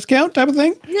down to a discount type of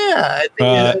thing. Yeah,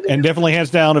 and definitely hands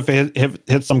down if it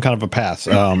hits some kind of a pass.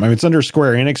 I mean, it's under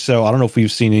Square Enix, so I don't know if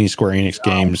we've seen any Square Enix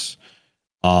games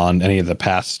on any of the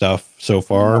past stuff so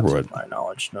far? Not to my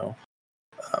knowledge, no.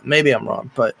 Maybe I'm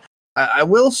wrong, but I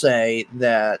will say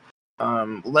that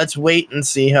let's wait and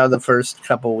see how the first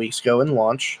couple weeks go in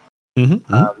launch.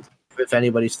 If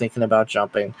anybody's thinking about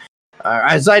jumping.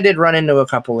 As I did run into a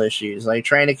couple issues, like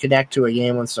trying to connect to a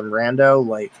game with some rando,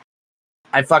 like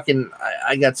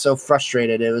I got so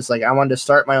frustrated. It was like I wanted to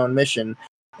start my own mission,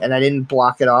 and I didn't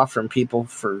block it off from people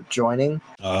for joining.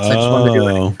 So I just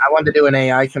wanted to do an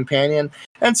AI companion,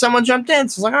 and someone jumped in.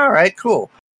 So I was like, all right, cool.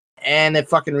 And it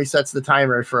fucking resets the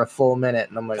timer for a full minute,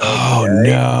 and I'm like, okay, oh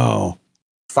no,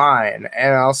 fine.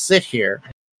 And I'll sit here.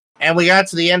 And we got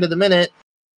to the end of the minute,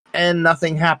 and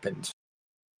nothing happened.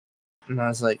 And I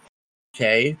was like,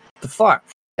 okay, the fuck?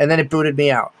 And then it booted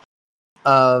me out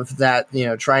of that,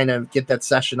 trying to get that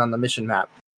session on the mission map.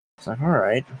 It's like, all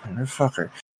right, motherfucker.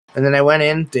 And then I went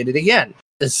in, did it again.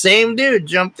 The same dude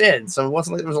jumped in, so it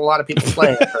wasn't like there was a lot of people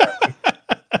playing.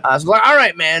 I was like, all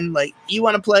right, man, like, you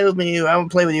want to play with me, I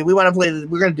want to play with you, we want to play,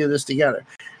 we're going to do this together.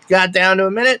 Got down to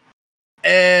a minute,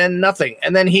 and nothing.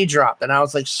 And then he dropped, and I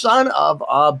was like, son of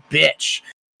a bitch.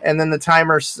 And then the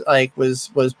timer, like, was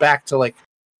back to, like,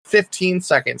 15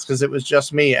 seconds because it was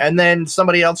just me, and then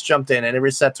somebody else jumped in and it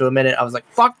reset to a minute. I was like,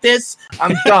 fuck this,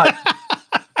 I'm done.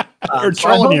 They're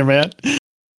trolling you, man.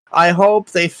 I hope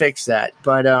they fix that,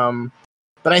 but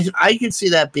I could see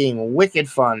that being wicked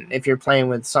fun if you're playing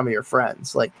with some of your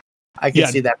friends. Like, I could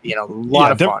see that being a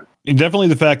lot of fun. Definitely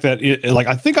the fact that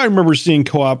I think I remember seeing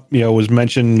co-op, was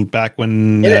mentioned back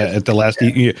when at the last.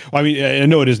 I mean, I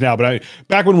know it is now, but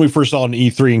back when we first saw it in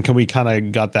E3, and we kind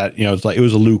of got that, it's like it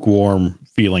was a lukewarm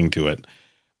feeling to it.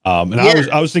 And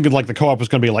I was thinking like the co-op was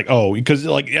going to be like, because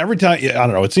like every time, I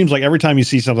don't know, it seems like every time you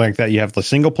see something like that, you have the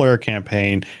single player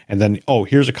campaign, and then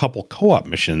here's a couple co-op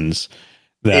missions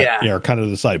that are kind of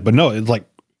the side. But no, it's like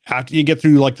after you get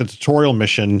through like the tutorial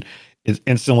mission,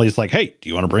 it's like, hey, do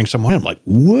you want to bring someone in? I'm like,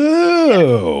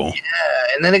 whoa.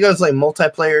 Yeah, and then it goes like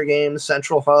multiplayer games,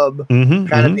 central hub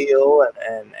kind of deal,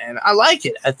 and I like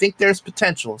it. I think there's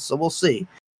potential, so we'll see.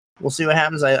 We'll see what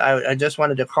happens. I just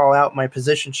wanted to call out my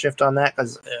position shift on that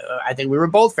because I think we were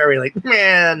both very like,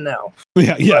 man, no.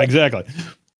 Yeah, exactly.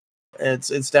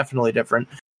 It's definitely different.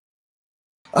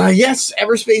 Yes,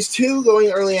 Everspace 2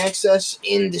 going early access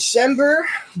in December.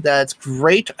 That's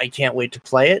great. I can't wait to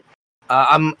play it.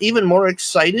 I'm even more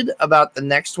excited about the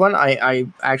next one. I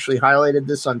actually highlighted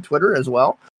this on Twitter as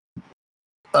well.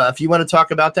 If you want to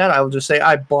talk about that, I will just say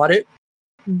I bought it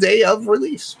day of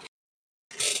release.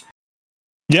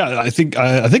 Yeah, I think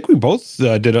we both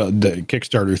did the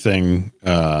Kickstarter thing.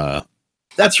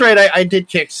 That's right. I did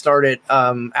Kickstart it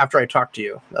after I talked to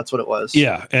you. That's what it was.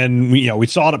 Yeah, and we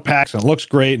saw it at PAX, and it looks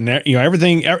great, and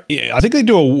everything. I think they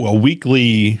do a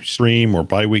weekly stream or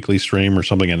bi-weekly stream or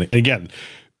something. And again,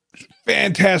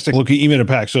 fantastic looking even at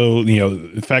PAX. So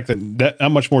the fact that how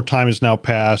much more time has now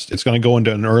passed, it's going to go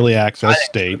into an early access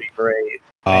state. It's gonna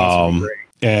be great.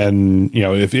 And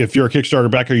if you're a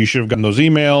Kickstarter backer, you should have gotten those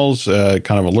emails,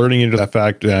 kind of alerting you to that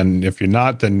fact. And if you're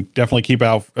not, then definitely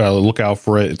look out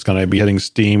for it. It's going to be hitting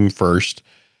Steam first.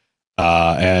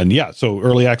 So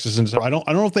early access. And I don't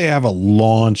know if they have a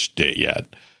launch date yet.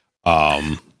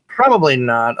 Probably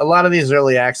not. A lot of these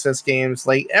early access games,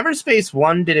 like Everspace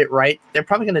 1 did it right. They're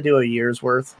probably going to do a year's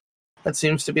worth. That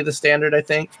seems to be the standard, I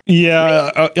think. Yeah,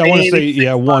 I want to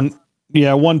say, one.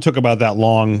 Yeah, one took about that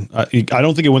long. I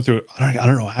don't think it went through. I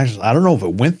don't know. I don't know if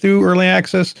it went through early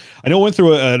access. I know it went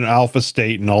through an alpha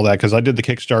state and all that because I did the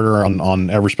Kickstarter on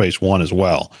Everspace 1 as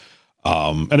well.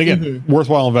 And again,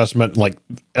 worthwhile investment. Like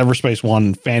Everspace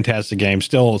 1, fantastic game.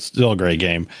 Still a great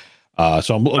game.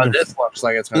 So I'm looking. This looks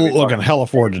like it's going to be looking hella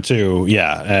forward to 2.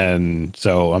 Yeah, and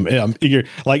so I'm eager.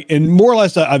 Like, and more or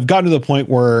less, I've gotten to the point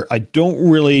where I don't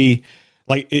really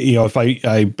like. If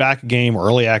I back a game or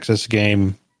early access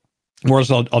game.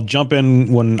 Whereas I'll jump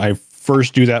in when I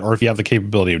first do that, or if you have the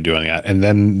capability of doing that, and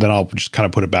then I'll just kind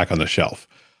of put it back on the shelf.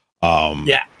 I'm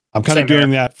kind of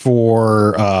doing that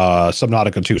for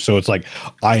Subnautica 2. So it's like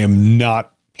I am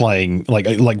not playing like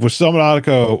with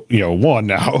Subnautica 1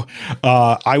 now.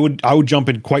 I would jump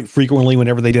in quite frequently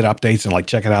whenever they did updates and like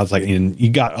check it out. It's like, and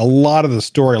you got a lot of the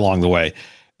story along the way.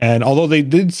 And although they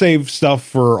did save stuff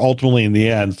for ultimately in the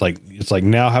end, it's like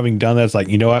now having done that, it's like,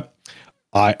 you know what?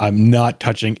 I'm not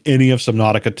touching any of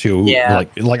Subnautica 2. Yeah.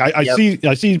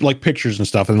 I see like pictures and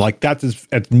stuff, and like that's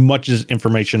as much as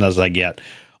information as I get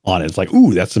on it. It's like,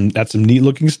 ooh, that's some neat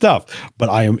looking stuff. But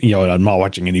I am, I'm not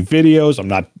watching any videos. I'm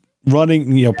not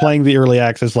running, playing the early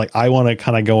access. Like I want to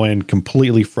kind of go in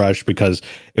completely fresh because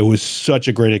it was such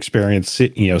a great experience,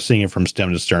 seeing it from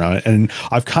stem to stern on it. And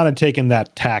I've kind of taken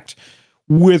that tact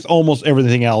with almost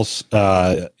everything else,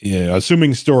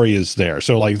 assuming story is there.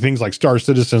 So like things like Star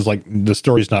Citizens, like the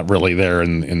story's not really there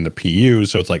in the PU.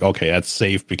 So it's like, okay, that's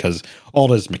safe because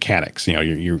all it is mechanics,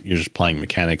 you're just playing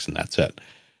mechanics and that's it.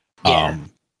 Yeah.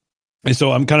 And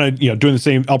so I'm kind of, doing the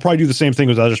same. I'll probably do the same thing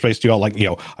with Other Space 2. I'll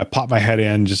I pop my head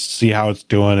in, just see how it's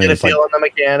doing. And it's like, the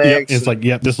mechanics. It's like,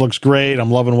 this looks great.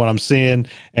 I'm loving what I'm seeing.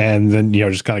 And then,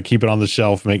 just kind of keep it on the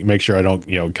shelf, make sure I don't,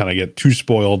 kind of get too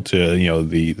spoiled to,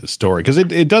 the story. Cause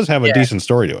it does have a decent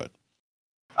story to it.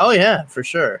 Oh yeah, for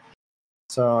sure.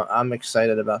 So I'm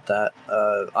excited about that.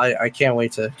 I can't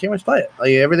wait to play it.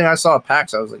 Like everything I saw at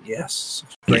PAX, I was like, yes,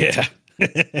 great.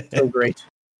 Yeah. So great.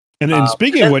 And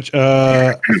speaking of which,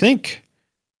 I think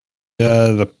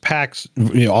the PAX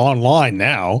online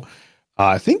now,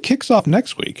 I think kicks off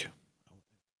next week.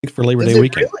 For Labor Day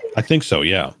weekend. Really? I think so,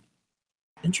 yeah.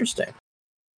 Interesting.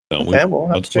 So we'll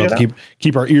have to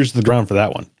keep our ears to the ground for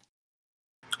that one.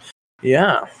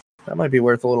 Yeah, that might be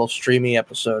worth a little streamy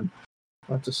episode.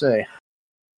 What to say?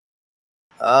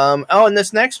 And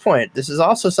this next point, this is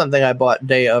also something I bought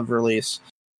day of release.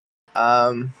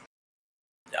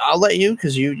 I'll let you,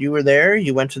 because you were there.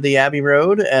 You went to the Abbey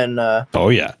Road, and oh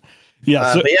yeah.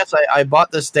 But yes, I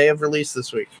bought this day of release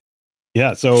this week.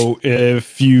 Yeah, so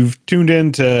if you've tuned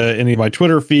in to any of my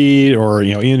Twitter feed or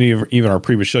even our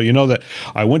previous show, you know that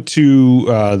I went to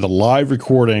the live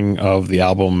recording of the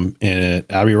album in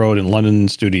Abbey Road in London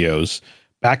studios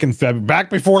back in February, back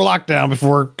before lockdown,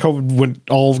 before COVID went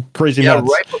all crazy nuts.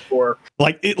 Right before.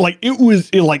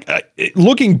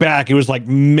 Looking back, it was like,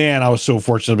 man, I was so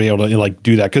fortunate to be able to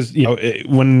do that, because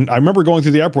when I remember going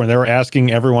through the airport, and they were asking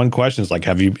everyone questions like,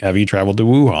 have you traveled to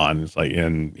Wuhan? It's like,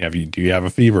 and do you have a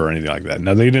fever or anything like that?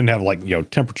 Now they didn't have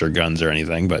temperature guns or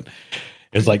anything, but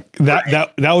it's like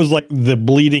that was like the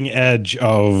bleeding edge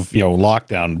of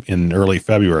lockdown in early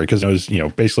February, because it was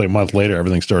basically a month later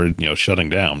everything started shutting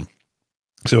down.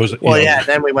 So it was,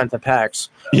 then we went to PAX.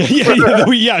 Yeah.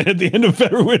 At the end of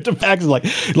February, we went to PAX. Like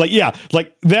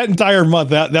that entire month.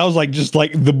 That was just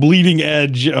the bleeding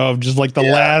edge of just the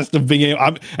last of being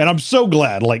able. I'm so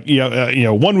glad.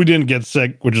 One, we didn't get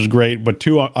sick, which is great. But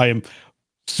two, I am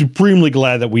supremely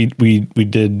glad that we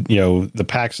did the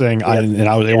PAX thing, and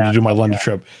I was able to do my London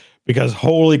trip. Because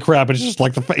holy crap, it's just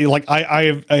I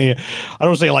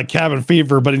don't say like cabin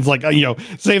fever, but it's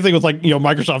same thing with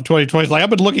Microsoft 2020. It's like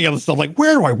I've been looking at this stuff like,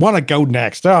 where do I want to go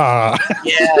next? Yeah,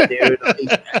 dude.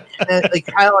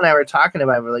 Kyle and I were talking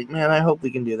about it. We're like, man, I hope we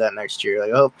can do that next year.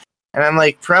 I hope. And I'm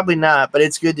like, probably not, but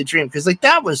it's good to dream, because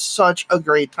that was such a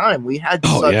great time. We had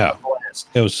such a blast.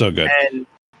 It was so good.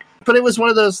 But it was one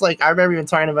of those I remember even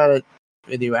talking about it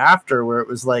with you after, where it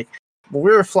was we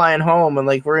were flying home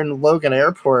and we're in Logan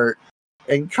Airport,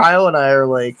 and Kyle and I are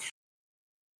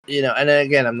and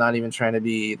again, I'm not even trying to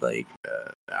be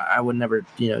I would never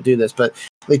do this, but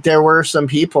there were some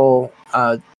people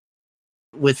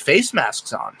with face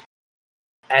masks on,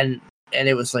 and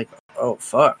it was oh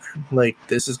fuck,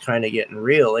 this is kind of getting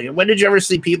real. When did you ever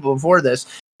see people before this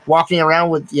walking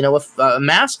around with with a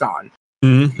mask on?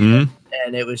 Mm-hmm.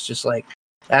 And it was just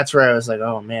that's where I was like,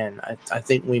 oh man, I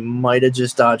think we might have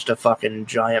just dodged a fucking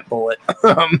giant bullet.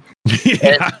 And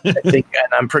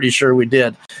I'm pretty sure we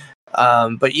did.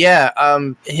 But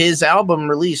his album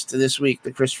released this week,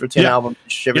 the Christopher Tin album,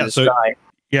 Shiver the Sky.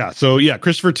 Yeah, so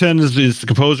Christopher Tin is the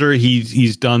composer.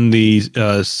 He's done the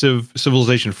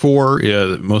Civilization 4,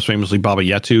 most famously Baba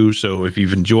Yetu. So if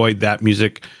you've enjoyed that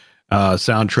music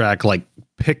soundtrack,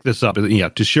 pick this up.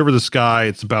 To Shiver the Sky,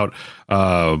 it's about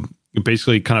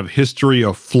basically kind of history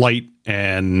of flight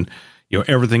and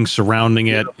everything surrounding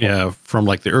it, from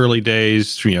the early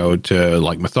days to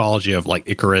mythology of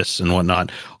Icarus and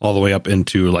whatnot, all the way up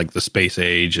into the space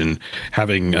age, and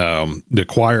having the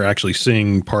choir actually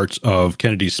sing parts of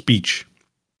Kennedy's speech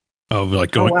of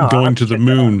going to the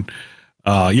moon.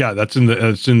 That's in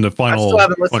the final. I still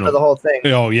haven't listened to the whole thing.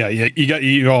 Oh yeah,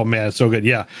 oh man, it's so good.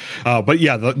 But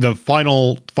the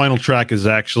final track is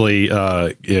actually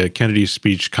Kennedy's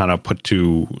speech, kind of put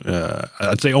to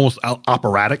I'd say almost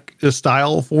operatic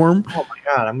style form. Oh my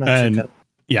god, I'm gonna check that.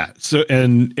 Yeah, so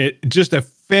and it just a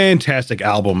fantastic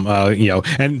album,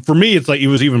 and for me, it's it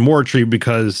was even more a treat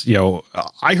because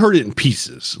I heard it in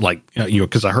pieces,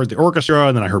 because I heard the orchestra,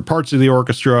 and then I heard parts of the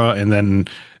orchestra, and then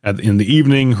in the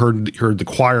evening heard the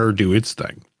choir do its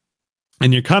thing.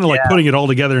 And you're kind of like putting it all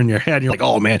together in your head. You're like,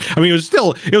 oh man. I mean, it was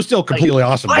still completely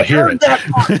awesome to hear it.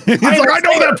 It's like,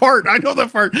 I know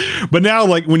that part. But now,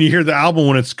 like when you hear the album,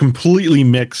 when it's completely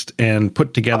mixed and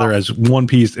put together as one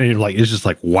piece, and you're like, it's just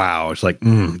like, wow. It's like,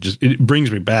 it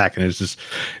brings me back, and it's just,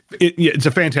 it's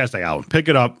a fantastic album. Pick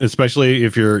it up, especially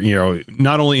if you're,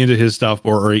 not only into his stuff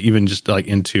or even just like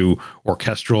into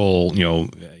orchestral,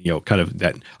 kind of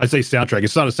that. I say soundtrack.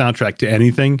 It's not a soundtrack to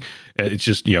anything. It's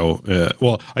just,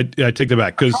 well, I take that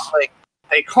back because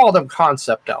they call them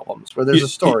concept albums where there's a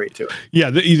story to it. Yeah,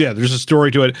 there's a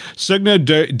story to it. Signa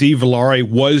di Volare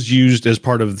was used as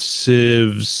part of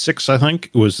Civ 6, I think.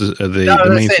 Was the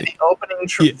main thing.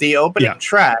 The opening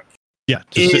track. Yeah,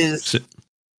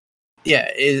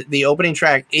 the opening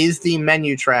track is the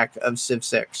menu track of Civ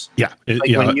 6. Yeah,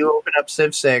 when you open up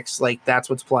Civ 6, like that's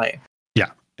what's playing.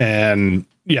 Yeah, and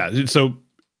so.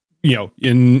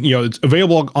 It's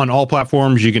available on all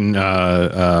platforms. You can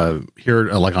hear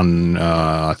it like on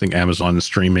I think Amazon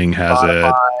streaming has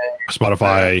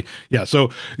Spotify. Yeah.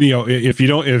 So if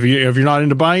you're not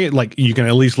into buying it, like you can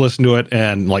at least listen to it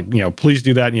and like please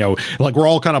do that. Like we're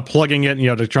all kind of plugging it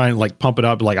to try and like pump it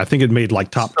up. Like I think it made like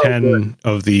top 10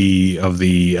 of the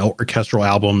orchestral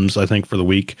albums I think for the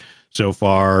week so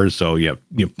far. So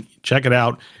check it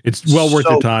out. It's well worth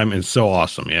your time. It's so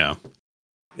awesome. Yeah.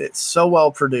 It's so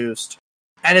well produced,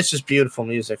 and it's just beautiful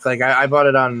music. Like I bought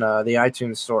it on the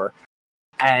iTunes store,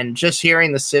 and just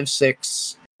hearing the Civ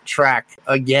 6 track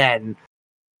again,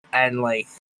 and like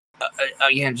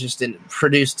again, just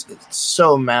produced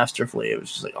so masterfully. It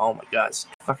was just like, oh my god, it's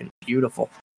fucking beautiful.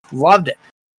 Loved it.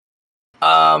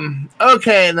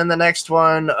 Okay, and then the next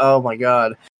one, oh my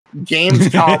god,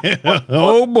 Gamescom.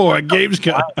 Oh boy,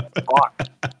 Gamescom.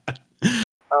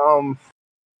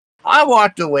 I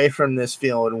walked away from this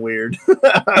feeling weird.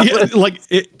 It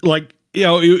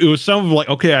was some of like,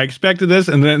 okay, I expected this,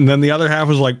 and then the other half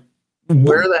was like,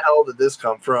 where the hell did this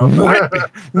come from?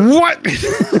 What?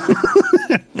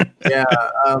 Yeah,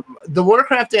 the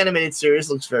Warcraft animated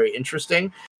series looks very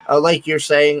interesting. Like you're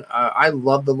saying, I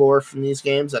love the lore from these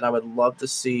games, and I would love to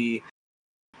see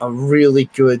a really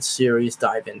good series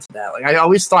dive into that. Like I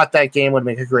always thought that game would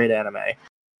make a great anime.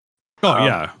 Oh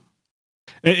yeah,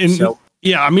 and so.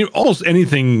 Yeah, I mean, almost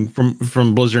anything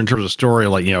from Blizzard in terms of story,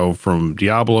 like, from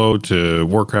Diablo to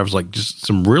Warcraft, like just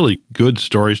some really good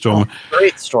stories to them.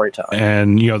 Great storytelling.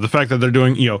 And, the fact that they're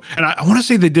doing, and I want to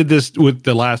say they did this with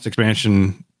the last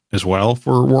expansion as well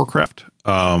for Warcraft,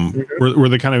 where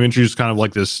they kind of introduced kind of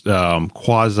like this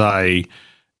quasi,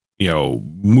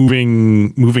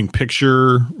 moving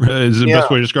picture is the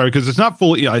best way to describe it. Because it's not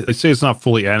fully, I say it's not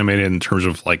fully animated in terms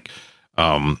of like,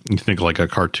 you think like a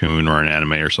cartoon or an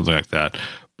anime or something like that,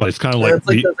 but it's kind of like it's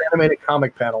like those animated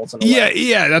comic panels.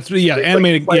 Animated.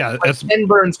 That's Ken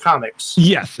Burns comics.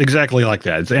 Yes, exactly like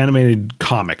that. It's animated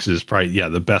comics is probably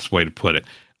the best way to put it.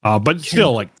 But it's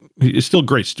still it's still a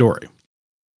great story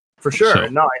for sure. So,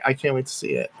 no, I can't wait to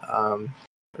see it. Or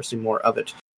see more of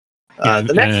it.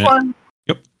 The next one.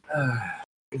 Yep.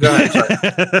 Go ahead.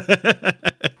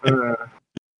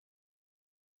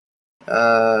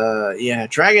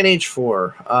 Dragon Age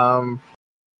 4.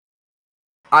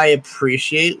 I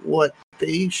appreciate what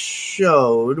they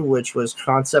showed, which was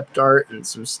concept art and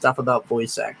some stuff about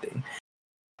voice acting.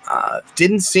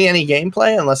 Didn't see any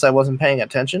gameplay unless I wasn't paying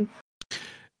attention.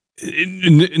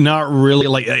 Not really.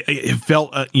 Like it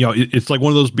felt, it's like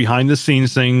one of those behind the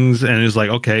scenes things, and it's like,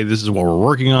 okay, this is what we're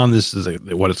working on. This is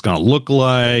what it's going to look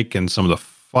like, and some of the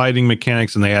fighting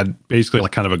mechanics. And they had basically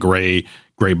like kind of a gray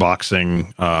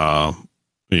boxing,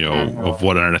 of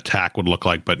what an attack would look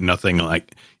like, but nothing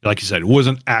like you said, it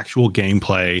wasn't actual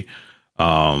gameplay.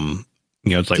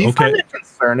 It's like, do you okay, find it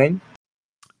concerning?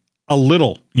 A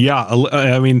little, yeah.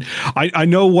 I mean, I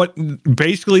know what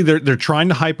basically they're trying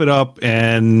to hype it up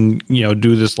and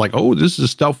do this like, oh, this is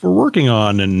stuff we're working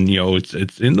on, and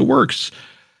it's in the works.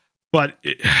 But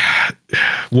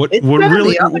what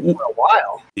really for a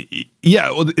while? Yeah,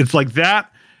 it's like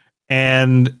that,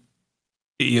 and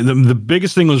the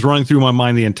biggest thing was running through my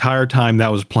mind the entire time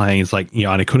that was playing. It's like, and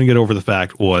I couldn't get over the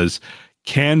fact was,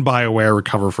 can BioWare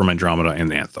recover from Andromeda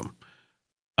and Anthem?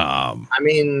 I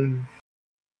mean,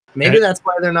 maybe that's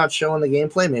why they're not showing the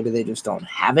gameplay. Maybe they just don't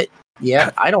have it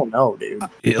yet. I don't know, dude.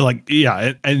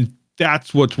 And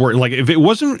that's what's worried. Like, if it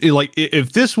wasn't like,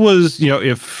 if this was,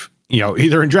 if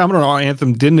either Andromeda or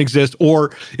Anthem didn't exist,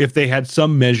 or if they had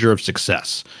some measure of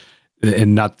success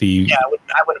and not the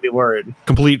I wouldn't be worried.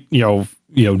 Complete,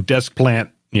 desk plant,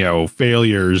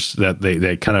 failures that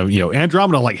they kind of,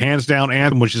 Andromeda, like hands down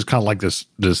Anthem, which is kind of like this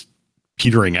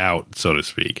petering out, so to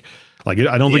speak. Like,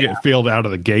 I don't think it failed out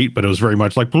of the gate, but it was very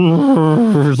much like, it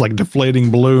was like a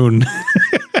deflating balloon.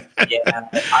 Yeah,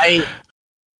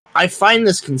 I find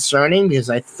this concerning because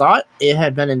I thought it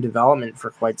had been in development for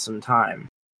quite some time.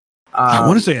 I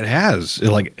want to say it has,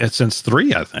 like, since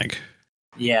 3, I think.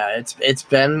 Yeah, it's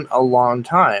been a long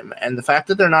time, and the fact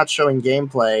that they're not showing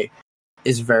gameplay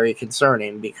is very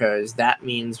concerning because that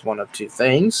means one of two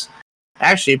things.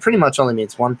 Actually, it pretty much only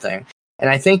means one thing. And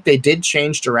I think they did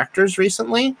change directors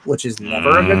recently, which is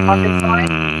never a good fucking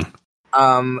sign.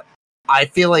 I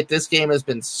feel like this game has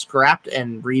been scrapped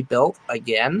and rebuilt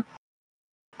again,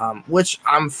 which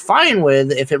I'm fine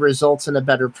with if it results in a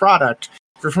better product.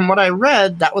 For from what I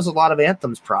read, that was a lot of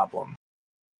Anthem's problem.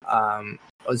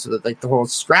 Was like the whole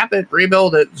scrap it,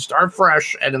 rebuild it, start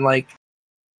fresh, and then like,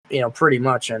 pretty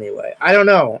much anyway. I don't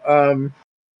know.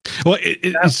 Well,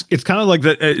 it's kind of like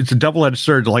that. It's a double-edged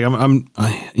sword. Like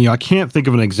I can't think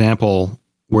of an example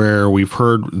where we've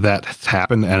heard that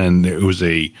happened, and it was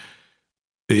at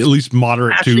least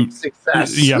moderate smashing to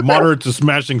success. Yeah, moderate to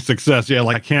smashing success. Yeah,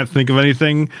 like I can't think of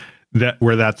anything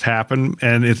where that's happened,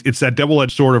 and it's that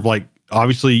double-edged sword of like,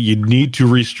 obviously you need to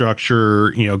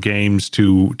restructure games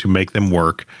to make them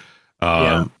work,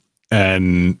 but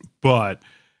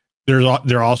there's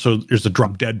a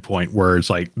drop dead point where it's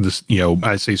like this,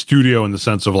 I say studio in the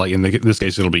sense of like, in this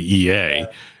case, it'll be EA.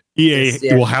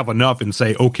 EA will have enough and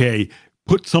say, okay,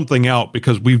 put something out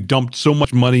because we've dumped so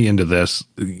much money into this.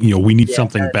 We need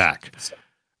something back,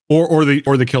 or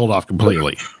they kill it off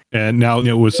completely. And now,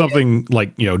 with something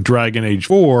like, Dragon Age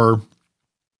 4,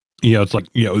 it's like,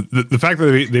 the fact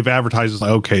that they've advertised is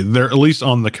like, okay, they're at least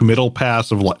on the committal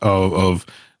pass of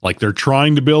like they're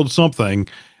trying to build something.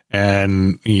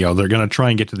 And they're going to try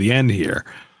and get to the end here.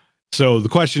 So the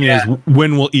question is,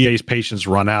 when will EA's patience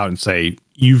run out and say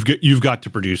you've got to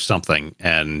produce something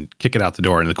and kick it out the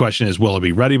door? And the question is, will it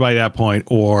be ready by that point,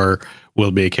 or will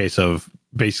it be a case of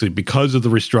basically because of the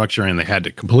restructuring they had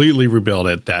to completely rebuild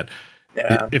it that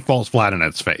it falls flat on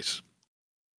its face?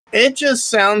 It just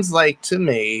sounds like to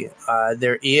me,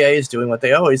 their EA is doing what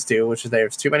they always do, which is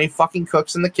there's too many fucking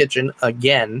cooks in the kitchen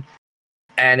again.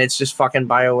 And it's just fucking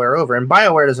BioWare over. And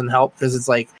BioWare doesn't help because it's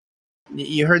like,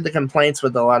 you heard the complaints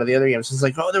with a lot of the other games. It's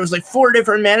like, there was like 4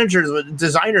 different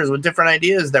designers with different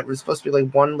ideas that were supposed to be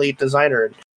like one lead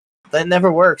designer. That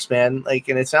never works, man. Like,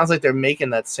 and it sounds like they're making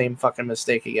that same fucking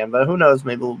mistake again. But who knows?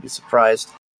 Maybe we'll be surprised.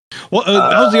 Well,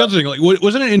 that was the other thing. Like,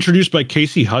 wasn't it introduced by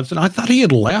Casey Hudson? I thought he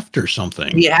had left or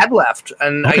something. He had left,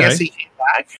 and I guess he came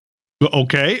back.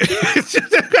 Okay,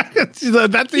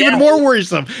 that's even more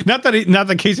worrisome. Not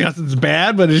that Casey Hudson's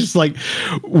bad, but it's just like,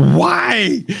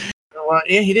 why? Well,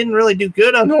 he didn't really do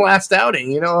good on the last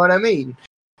outing. You know what I mean?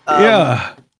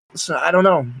 So I don't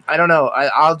know.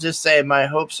 I'll just say my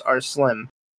hopes are slim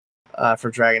for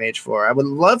Dragon Age 4. I would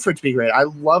love for it to be great. I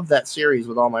love that series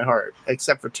with all my heart,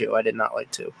 except for 2. I did not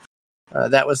like 2.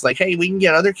 That was like, hey, we can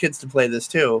get other kids to play this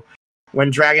too. When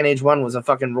Dragon Age 1 was a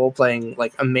fucking role-playing,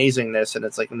 like, amazingness, and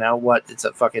it's like, now what? It's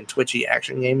a fucking twitchy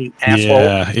action game, you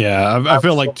asshole. Yeah. I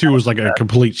feel like 2 was like a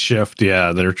complete shift.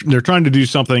 Yeah, they're trying to do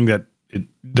something that it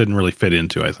didn't really fit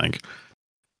into, I think.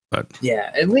 But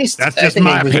yeah, at least that's just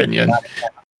my opinion.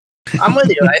 I'm with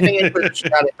you. I think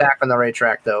Inquisition got it back on the right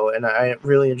track, though, and I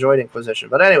really enjoyed Inquisition.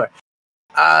 But anyway,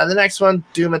 the next one,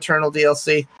 Doom Eternal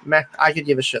DLC. Meh, I could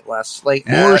give a shit less. Like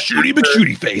more shooty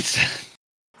McShooty face.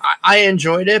 I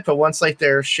enjoyed it, but once like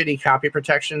their shitty copy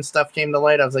protection stuff came to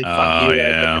light, I was like, "Fuck you!"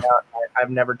 Yeah. I've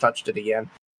never touched it again.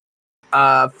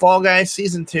 Fall Guys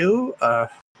Season 2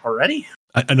 already.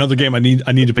 Another game I need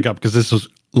to pick up because this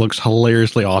looks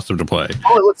hilariously awesome to play.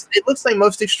 Oh, it looks like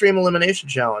Most Extreme Elimination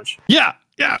Challenge. Yeah.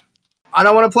 I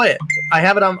don't want to play it. I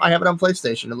have it on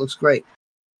PlayStation. It looks great.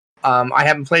 I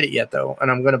haven't played it yet though, and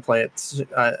I'm going to play it.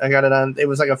 I got it on. It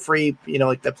was like a free,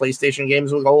 like the PlayStation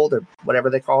Games with Gold or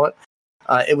whatever they call it.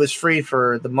 It was free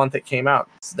for the month it came out,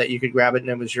 so that you could grab it and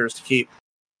it was yours to keep.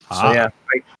 So yeah,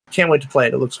 I can't wait to play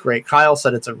it. It looks great. Kyle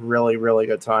said it's a really, really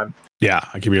good time. Yeah,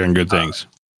 I keep hearing good things.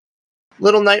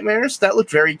 Little Nightmares, that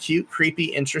looked very cute, creepy,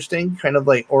 interesting, kind of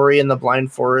like Ori and the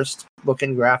Blind Forest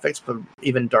looking graphics, but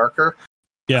even darker.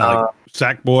 Yeah, like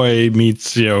Sackboy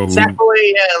meets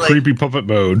Sackboy, yeah, creepy puppet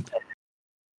mode.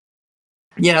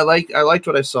 Yeah, I liked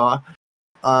what I saw.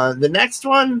 The next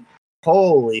one,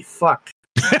 holy fuck.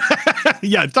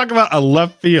 Yeah, talk about a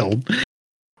left field.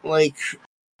 Like,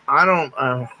 I don't.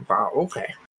 Wow.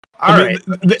 Okay. All right.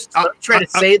 I'll try to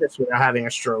say this without having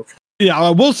a stroke. Yeah,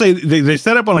 I will say they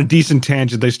set up on a decent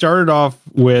tangent. They started off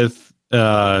with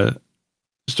Star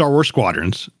Wars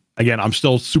Squadrons. Again, I'm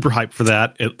still super hyped for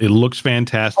that. It looks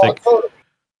fantastic. Oh, totally.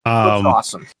 Looks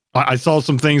awesome. I saw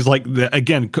some things like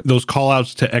those call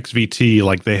outs to XVT,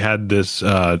 like they had this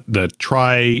the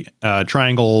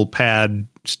triangle pad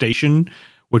station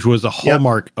which was a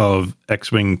hallmark of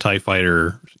X-Wing TIE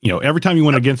Fighter. You know, every time you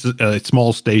went against a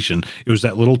small station, it was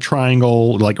that little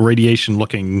triangle, like radiation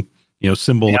looking, you know,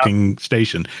 symbol looking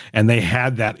station. And they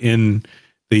had that in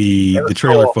the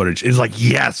trailer footage. It's like,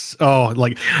 yes. Oh,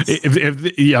 like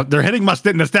if they're hitting my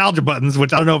nostalgia buttons,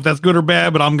 which I don't know if that's good or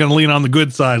bad, but I'm going to lean on the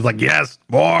good side. It's like, yes,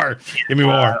 more, give me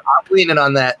more. I'm leaning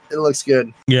on that. It looks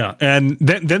good. Yeah. And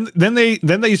then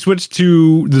they switched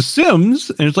to The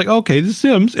Sims, and it's like, okay, The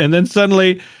Sims. And then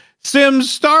suddenly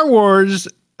Sims Star Wars,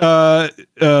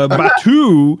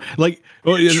 Batuu, like,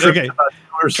 okay.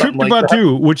 Trip to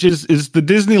Batuu, which is the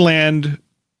Disneyland,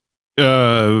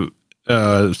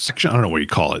 section, I don't know what you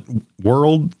call it,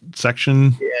 world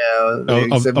section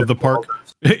of the park.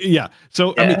 Yeah.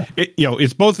 So I mean,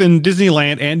 it's both in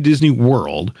Disneyland and Disney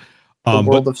World. The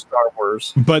world of Star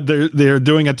Wars. But they're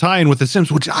doing a tie-in with The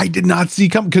Sims, which I did not see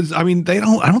come, because I mean I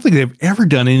don't think they've ever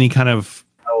done any kind of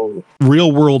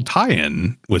real world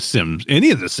tie-in with Sims,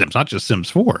 any of the Sims, not just Sims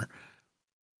 4.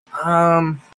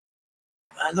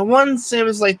 The one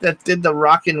Sims like that did the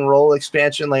rock and roll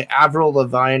expansion, like Avril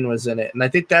Lavigne was in it, and I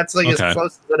think that's like as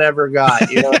close as it ever got.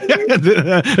 You know,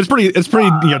 it's pretty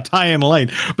tie-in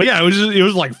lane, but yeah, it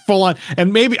was like full on.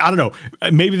 And maybe I don't know,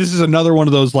 maybe this is another one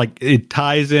of those like it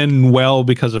ties in well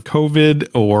because of COVID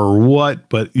or what,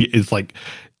 but it's like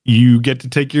you get to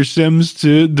take your Sims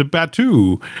to the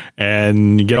Batuu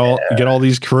and you get all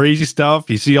these crazy stuff.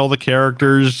 You see all the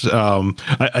characters.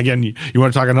 Again, you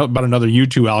want to talk about another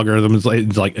YouTube algorithm?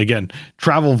 It's like again,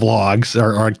 travel vlogs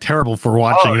are terrible for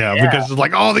watching now because it's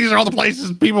like, oh, these are all the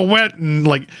places people went, and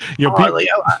like, you know, I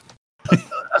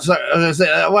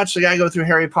watched the guy go through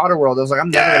Harry Potter World. I was like, I'm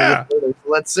never gonna get through this.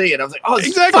 Let's see. And I was like, oh,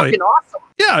 it's fucking awesome.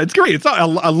 Yeah, it's great. I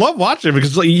love watching it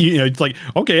because, like, you know, it's like,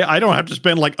 okay, I don't have to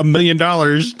spend like $1 million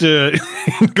to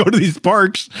go to these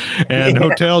parks and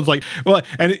hotels. Like, well,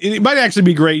 and it might actually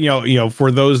be great, you know, for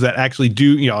those that actually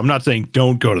do. You know, I'm not saying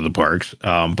don't go to the parks,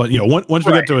 but you know, once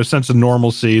we get to a sense of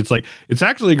normalcy, it's like it's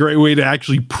actually a great way to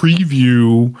actually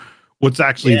preview what's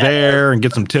actually there and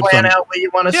get some tips. Plan out what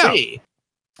you want to see.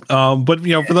 But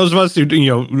you know, for those of us who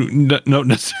don't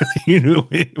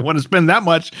necessarily want to spend that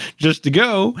much just to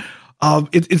go,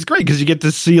 it's great because you get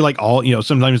to see like all, you know,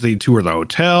 sometimes they tour the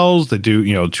hotels, they do,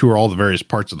 you know, tour all the various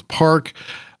parts of the park.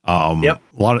 A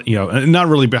lot of, you know, not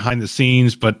really behind the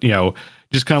scenes, but you know,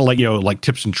 just kind of like, you know, like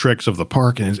tips and tricks of the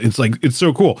park, and it's like it's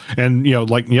so cool. And you know,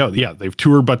 like, you know, they've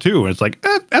toured Batuu, and it's like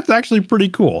that's actually pretty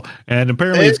cool. And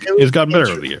apparently it's gotten better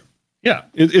over the year. Yeah,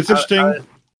 it's interesting.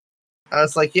 I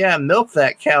was like, yeah, milk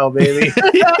that cow, baby.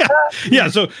 yeah.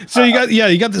 So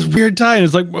you got this weird tie, and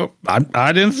it's like, well,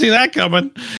 I didn't see that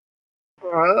coming.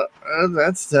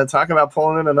 That's talk about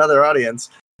pulling in another audience.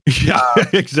 Yeah,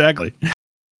 exactly.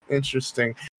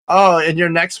 Interesting. Oh, and your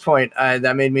next point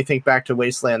that made me think back to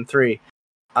Wasteland 3.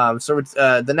 So it's,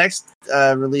 the next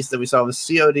release that we saw was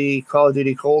COD, Call of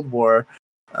Duty Cold War.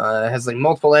 Has like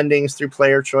multiple endings through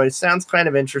player choice. Sounds kind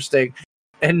of interesting.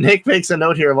 And Nick makes a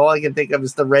note here of all I can think of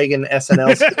is the Reagan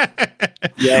SNL.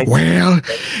 Yeah. Well,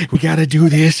 we got to do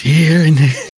this here.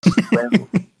 Well,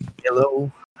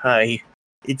 hello. Hi.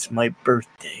 It's my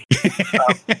birthday.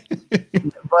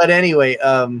 But anyway,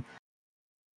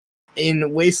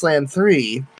 in Wasteland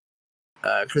 3,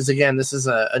 because again, this is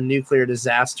a nuclear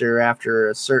disaster after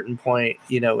a certain point,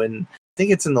 you know, I think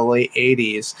it's in the late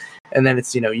 80s, and then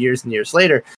it's, you know, years and years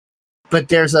later. But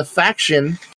there's a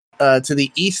faction to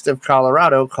the east of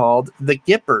Colorado called the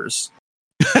Gippers.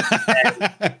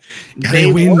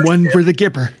 They win one for the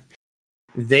Gipper.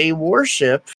 They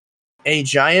worship a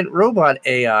giant robot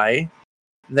AI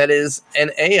that is an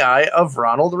AI of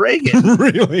Ronald Reagan.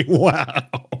 Really? Wow.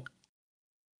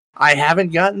 I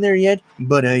haven't gotten there yet,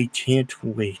 but I can't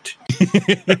wait.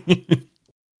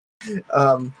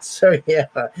 So yeah,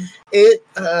 it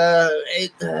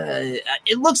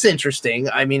looks interesting.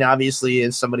 I mean, obviously,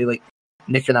 as somebody like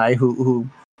Nick and I who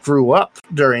grew up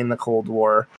during the Cold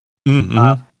War,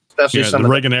 especially some the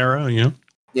Reagan era, you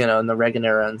know, in the Reagan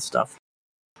era and stuff.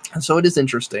 And so it is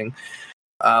interesting.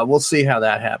 We'll see how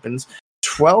that happens.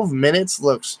 12 minutes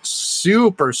looks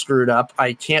super screwed up.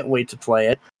 I can't wait to play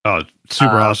it. Oh,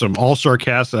 super awesome! All-star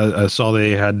cast. I saw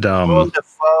they had Dafoe,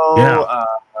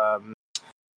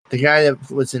 the guy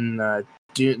that was in the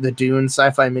Dune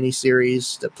sci-fi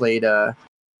miniseries that played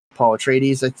Paul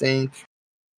Atreides, I think.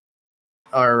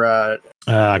 Or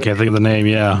I can't think of the name.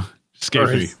 Yeah,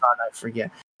 escapes me. Son, I forget.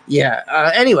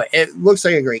 Yeah. Anyway, it looks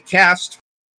like a great cast.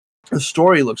 The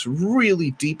story looks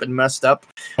really deep and messed up.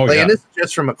 And this is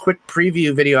just from a quick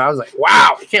preview video. I was like,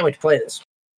 wow, I can't wait to play this.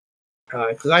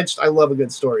 Because I love a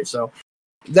good story. So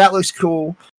that looks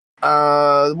cool.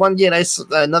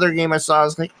 Another game I saw, I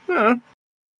was like,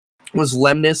 was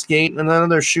Lemnis Gate,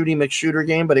 another shooty McShooter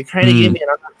game, but it kind of gave me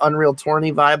an Unreal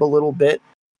Tourney vibe a little bit,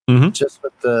 just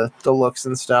with the looks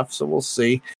and stuff. So we'll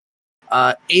see.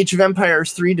 Age of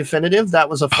Empires 3 Definitive, that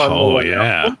was a fun Oh, little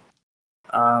yeah.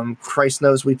 Christ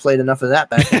knows we played enough of that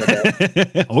back in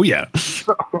the day. Oh, yeah.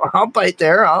 I'll bite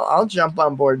there. I'll jump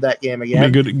on board that game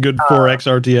again. Good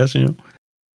 4X RTS, you know?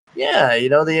 Yeah, you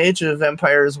know, the Age of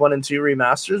Empires 1 and 2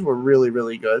 remasters were really,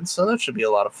 really good, so that should be a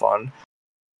lot of fun.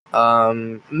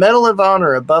 Medal of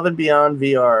Honor Above and Beyond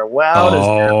VR.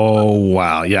 Wow.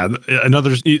 Wow. Yeah.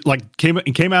 Another, like, came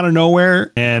out of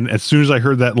nowhere. And as soon as I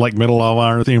heard that, like, Medal of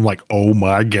Honor theme, I'm like, oh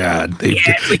my God.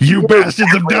 You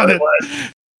bastards have done it.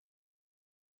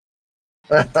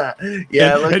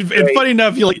 Yeah. And funny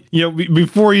enough,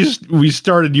 before we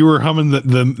started, you were humming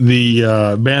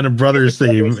the Band of Brothers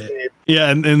theme.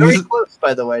 Yeah. And very close,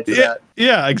 by the way, to that.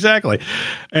 Yeah, exactly.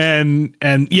 And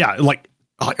yeah, like,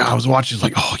 I was watching, it's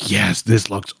like, oh yes,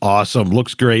 this looks awesome,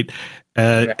 looks great.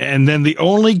 And then the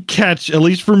only catch, at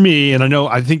least for me, and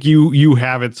I think you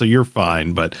have it, so you're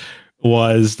fine, but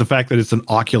was the fact that it's an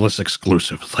Oculus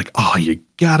exclusive. It's like, oh, you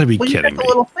gotta be kidding me. You got the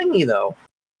little thingy though.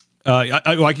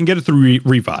 I can get it through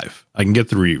Revive. I can get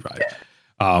through Revive.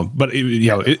 Yeah. But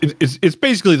it's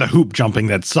basically the hoop jumping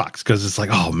that sucks, because it's like,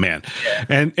 oh man.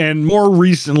 Yeah. And more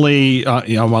recently,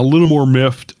 I'm a little more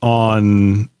miffed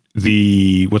on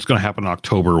what's going to happen in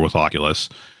October with Oculus,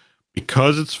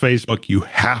 because it's Facebook. You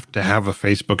have to have a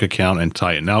Facebook account and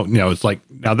tie it. Now, it's like,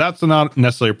 now that's not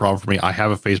necessarily a problem for me. I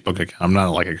have a Facebook account. I'm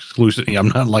not like exclusive. I'm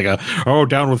not like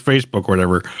down with Facebook or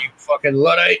whatever. You fucking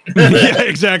Luddite. Yeah,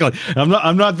 exactly.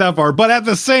 I'm not that far, but at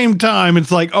the same time, it's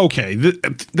like, okay,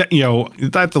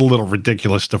 that's a little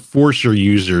ridiculous to force your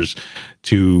users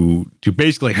to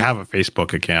basically have a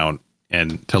Facebook account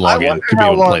and to log in to be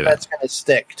able to play that. That's going to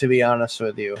stick, to be honest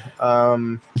with you.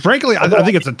 Frankly, I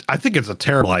think it's a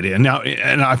terrible idea. Now,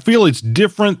 and I feel it's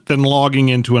different than logging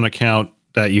into an account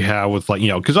that you have with, like,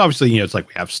 because obviously, it's like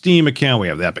we have Steam account, we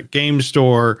have the Epic Game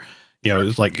Store.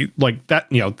 It's like that.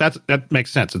 That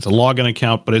makes sense. It's a login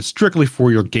account, but it's strictly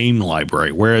for your game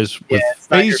library. Whereas with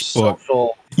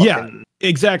Facebook,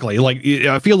 exactly. Like,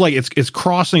 I feel like it's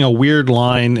crossing a weird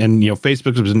line, and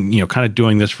Facebook has been kind of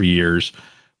doing this for years.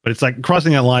 But it's like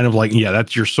crossing that line of, like,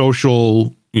 that's your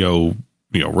social, real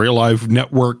life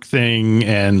network thing,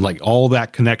 and like all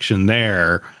that connection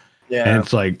there. Yeah. And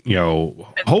it's like,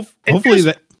 hopefully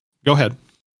that. Go ahead.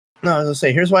 No, I was gonna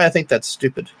say, here's why I think that's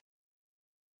stupid.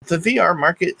 The VR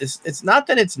market it's not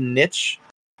that it's niche,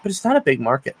 but it's not a big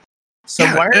market. So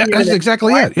why are you that's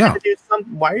exactly it? Yeah.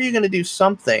 Why are you going to do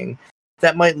something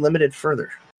that might limit it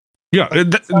further? Yeah,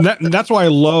 that's why I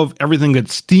love everything that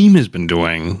Steam has been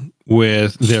doing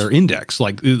with their index.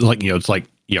 It's like,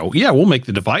 we'll make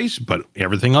the device, but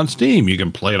everything on Steam, you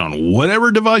can play it on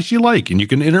whatever device you like, and you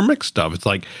can intermix stuff. It's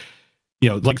like,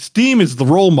 like Steam is the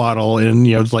role model, and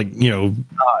it's like, awesome.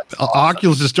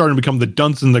 Oculus is starting to become the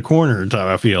dunce in the corner.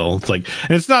 I feel it's like,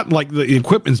 and it's not like the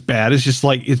equipment's bad. It's just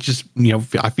like,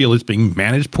 I feel it's being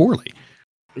managed poorly.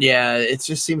 Yeah, it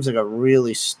just seems like a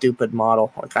really stupid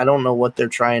model. Like, I don't know what they're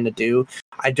trying to do.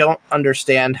 I don't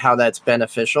understand how that's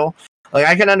beneficial. Like,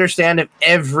 I can understand if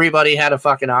everybody had a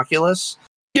fucking Oculus.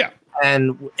 Yeah.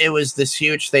 And it was this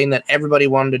huge thing that everybody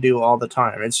wanted to do all the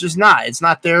time. It's just not. It's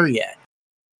not there yet.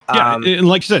 Yeah, and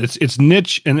like you said, it's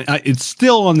niche, and it's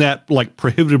still on that, like,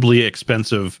 prohibitively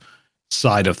expensive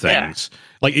side of things. Yeah.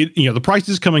 Like, the price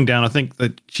is coming down. I think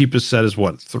the cheapest set is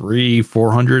what,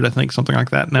 $300-$400, I think, something like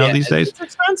that now these days. It's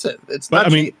expensive. It's but,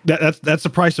 not cheap. That's the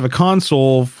price of a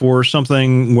console for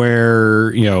something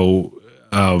where,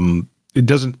 it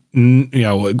doesn't,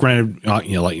 granted,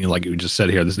 like you just said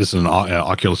here, this is an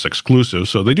Oculus exclusive,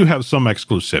 so they do have some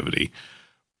exclusivity.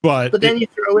 But then you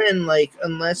throw in, like,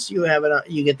 unless you have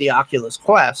you get the Oculus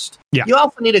Quest, you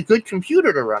also need a good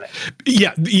computer to run it.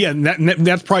 Yeah, and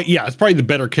that's probably it's probably the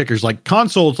better kickers. Like,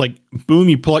 consoles, like, boom,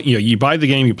 you plug, you buy the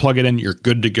game, you plug it in, you're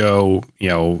good to go.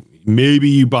 Maybe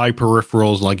you buy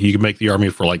peripherals, like you can make the army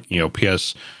for, like,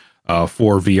 PS4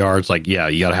 VR. It's like, you got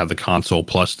to have the console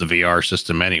plus the VR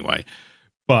system anyway.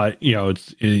 But I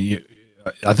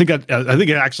think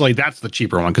actually that's the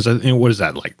cheaper one, because what is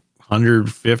that, like?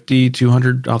 150,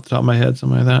 200 off the top of my head,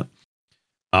 something like that.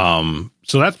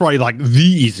 So that's probably like the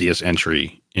easiest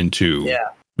entry into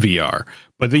VR.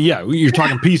 But you're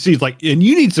talking PCs, like, and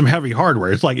you need some heavy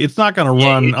hardware. It's like, it's not going to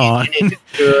run on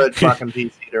good fucking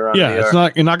PC to run.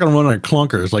 VR. You're not going to run on a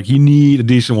clunker. It's like, you need a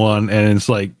decent one, and it's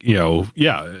like,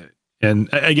 And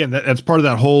again, that's part of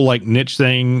that whole, like, niche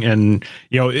thing, and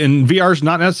and VR is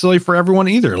not necessarily for everyone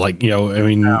either. Like,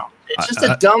 It's just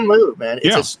a dumb move, man. It's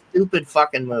yeah. a stupid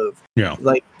fucking move. Yeah.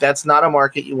 Like, that's not a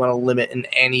market you want to limit in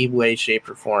any way, shape,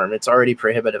 or form. It's already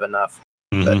prohibitive enough.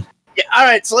 But, yeah, all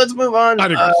right, so let's move on. I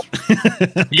digress.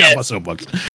 Got my soapbox.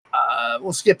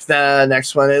 We'll skip the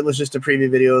next one. It was just a preview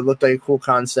video. It looked like a cool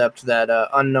concept, that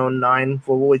Unknown 9.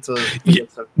 We'll wait till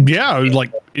yeah,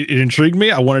 like it intrigued me.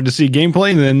 I wanted to see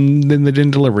gameplay, and then they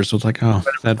didn't deliver. So it's like, oh,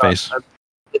 sad face.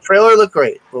 The trailer looked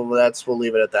great. We'll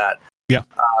leave it at that. Yeah.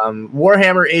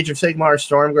 Warhammer Age of Sigmar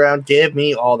Stormground. Give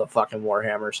me all the fucking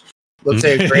Warhammers. Looks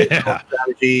like a great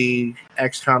strategy,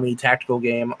 XCOM tactical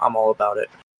game. I'm all about it.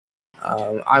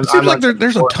 It seems like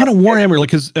there's a ton of Warhammer,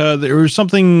 like, because there was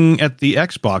something at the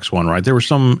Xbox one, right? There was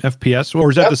some FPS,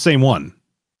 or is that the same one?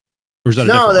 Or is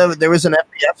that there was an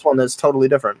FPS one that's totally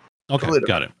different. Okay, totally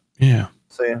got it. Yeah.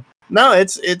 So yeah, no,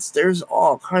 it's there's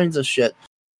all kinds of shit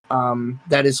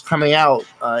that is coming out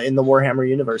in the Warhammer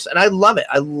universe, and I love it.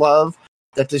 I love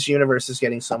that this universe is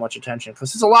getting so much attention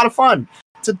because it's a lot of fun.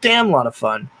 It's a damn lot of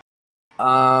fun.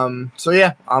 So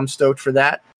yeah, I'm stoked for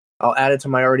that. I'll add it to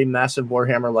my already massive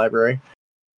Warhammer library.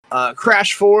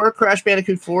 Crash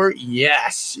Bandicoot 4.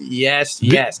 Yes. This,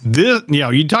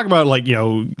 you talk about, like,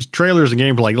 trailers and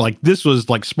gameplay. Like this was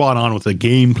like spot on with the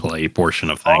gameplay portion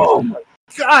of things. Oh my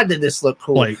god, did this look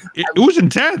cool? Like it was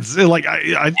intense. Like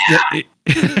I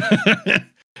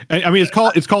mean,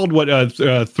 it's called what?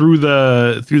 Through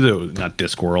the not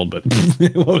Discworld, but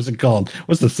what was it called?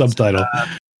 What's the subtitle?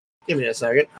 Give me a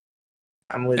second.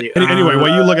 I'm with you. Anyway,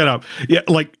 while you look it up, yeah,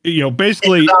 like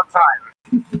basically, it's about time.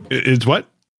 It's what?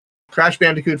 Crash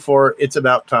Bandicoot 4. It's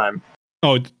about time.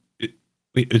 Oh,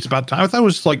 it's about time. I thought it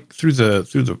was like through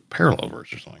the parallel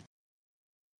verse or something.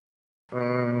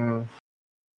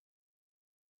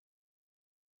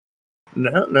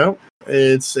 No.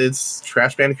 It's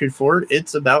Crash Bandicoot 4.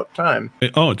 It's about time.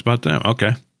 It's about time.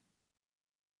 Okay.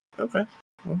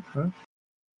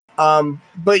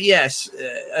 But yes,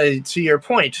 to your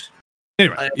point.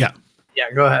 Anyway, yeah,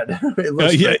 go ahead. It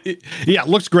looks it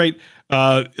looks great.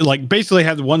 Like basically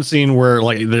had one scene where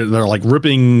like they're like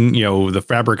ripping the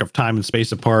fabric of time and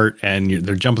space apart, and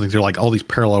they're jumping through like all these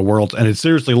parallel worlds, and it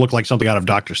seriously looked like something out of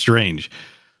Doctor Strange.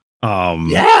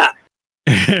 Yeah.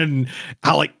 And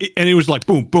how and it was like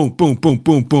boom, boom, boom, boom,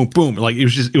 boom, boom, boom. Like it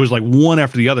was like one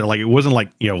after the other. Like it wasn't like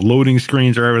loading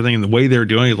screens or everything. And the way they're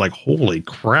doing it, like holy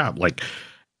crap, like.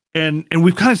 And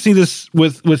we've kind of seen this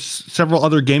with several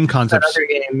other game concepts. Another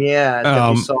game,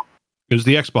 yeah. It was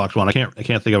the Xbox one. I can't think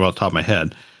of it off the top of my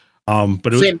head. But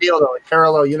it was same deal though, like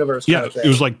parallel universe. Yeah, it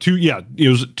was like two. Yeah, it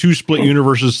was two split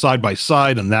universes side by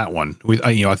side on that one.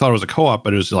 I thought it was a co-op,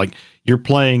 but it was like you're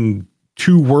playing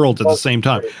two worlds at the same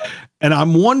time. And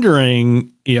I'm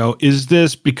wondering, is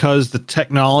this because the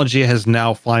technology has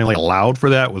now finally allowed for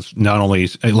that? With not only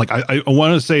like I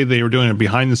want to say they were doing it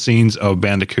behind the scenes of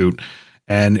Bandicoot.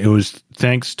 And it was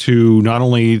thanks to not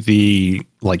only the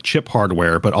like chip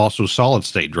hardware, but also solid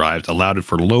state drives allowed it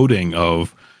for loading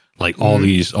of like all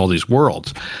these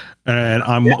worlds. And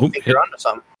I think you're onto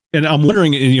something. And I'm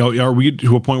wondering, are we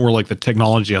to a point where like the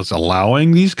technology is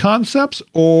allowing these concepts,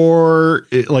 or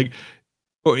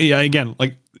again,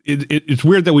 like it's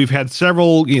weird that we've had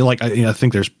several. I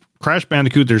think there's Crash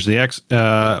Bandicoot, there's the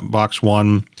Xbox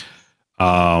One,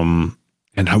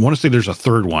 and I want to say there's a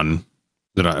third one.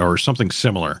 Or something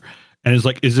similar, and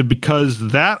is it because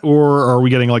that, or are we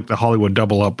getting like the Hollywood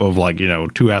double up of like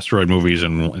two asteroid movies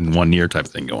in 1 year type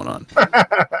thing going on?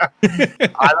 I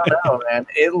don't know, man.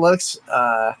 It looks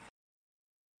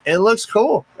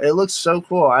cool. It looks so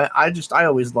cool. I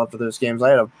always loved those games.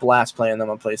 I had a blast playing them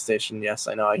on PlayStation. Yes,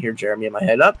 I know. I hear Jeremy in my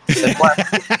head up.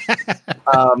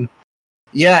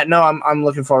 Yeah, no, I'm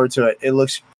looking forward to it. It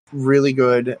looks really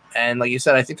good, and like you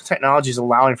said, I think the technology is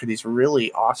allowing for these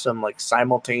really awesome like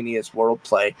simultaneous world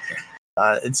play.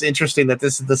 It's interesting that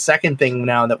this is the second thing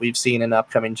now that we've seen in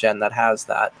upcoming gen that has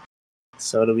that,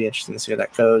 so it'll be interesting to see how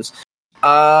that goes.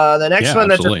 The next one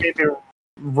that just made me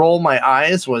roll my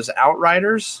eyes was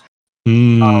Outriders.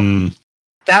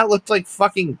 That looked like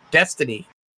fucking Destiny,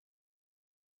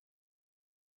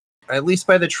 at least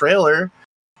by the trailer.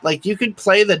 Like, you could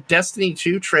play the Destiny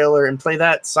 2 trailer and play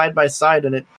that side by side,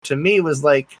 and it, to me, was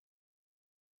like,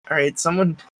 all right,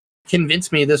 someone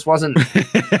convinced me this wasn't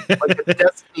like the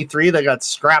Destiny 3 that got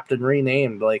scrapped and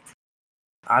renamed. Like,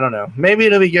 I don't know. Maybe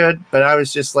it'll be good, but I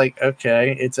was just like,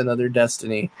 okay, it's another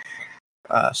Destiny,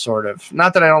 sort of.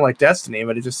 Not that I don't like Destiny,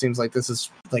 but it just seems like this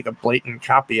is like a blatant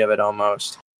copy of it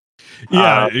almost.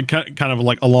 Yeah, it kind of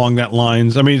like along that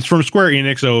lines. I mean, it's from Square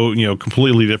Enix, so,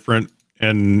 completely different.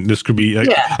 And this could be,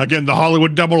 again, the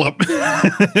Hollywood double up.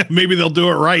 Maybe they'll do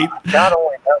it right. God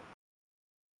only knows.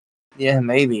 Yeah,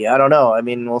 maybe. I don't know. I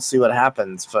mean, we'll see what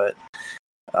happens. But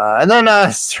And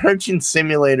then Surgeon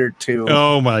Simulator 2.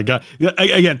 Oh my god!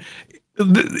 Again,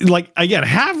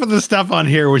 half of the stuff on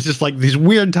here was just like these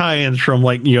weird tie-ins from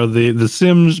like the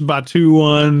Sims Batu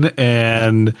one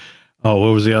and what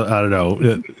was the other? I don't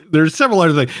know. There's several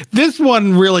other things. This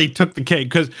one really took the cake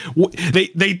because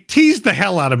they teased the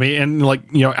hell out of me, and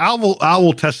Al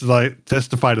will testify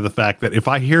to the fact that if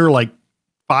I hear like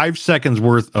 5 seconds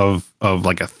worth of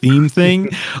like a theme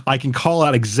thing, I can call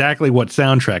out exactly what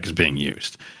soundtrack is being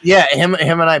used. Yeah, him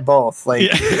and I both we've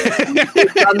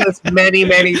done this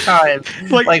many times.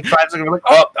 Like 5 seconds, we're like,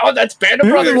 oh, that's Band of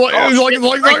Brothers.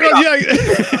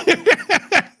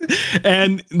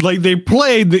 And like they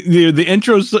played the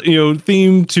intro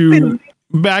theme to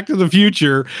Back to the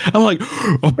Future. I'm like,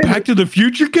 oh, Back to the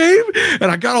Future game,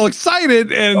 and I got all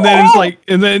excited, and then it's like,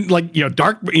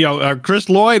 Chris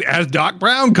Lloyd as Doc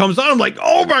Brown comes on. I'm like,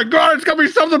 oh my god, it's gonna be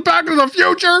something Back to the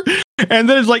Future. And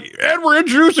then it's like, and we're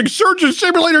introducing Surgeon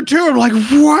Simulator 2. I'm like,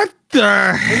 what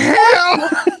the hell?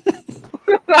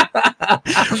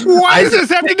 Why does this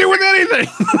have to do with anything?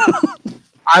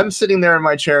 I'm sitting there in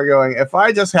my chair going, if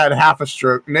I just had half a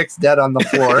stroke, Nick's dead on the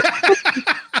floor.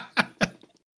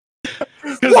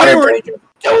 That's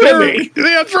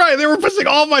right. They were pressing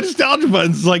all my nostalgia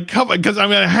buttons. Like, because I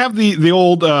have the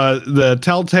old the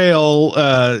Telltale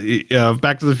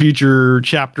Back to the Future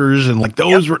chapters, and like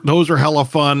those were hella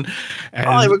fun.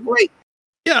 And, they were great.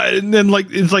 Yeah, and then like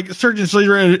it's like Surgeon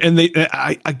Simulator, and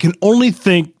I can only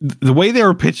think the way they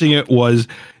were pitching it was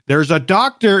there's a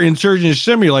doctor in Surgeon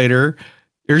Simulator.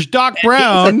 There's Doc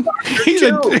Brown. He's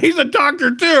a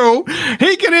doctor too.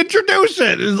 He can introduce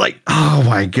it. It's like, oh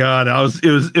my god!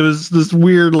 It was this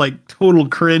weird like total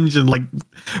cringe and like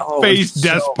face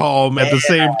death palm at the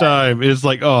same time. It's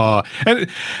like, oh, and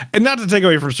not to take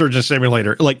away from Surgeon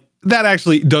Simulator, like that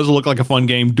actually does look like a fun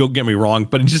game. Don't get me wrong,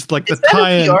 but it's just like the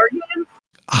tie-in.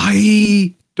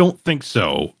 I don't think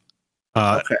so.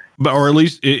 Okay. But or at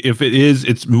least if it is,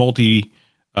 it's multi.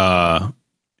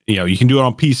 You can do it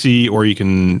on PC, or you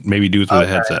can maybe do it through the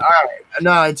headset. All right.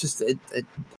 No, it's just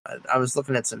I was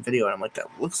looking at some video and I'm like, that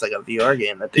looks like a VR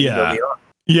game that they can go VR.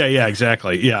 Yeah,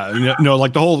 exactly. Yeah, no,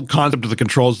 like the whole concept of the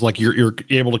controls, like you're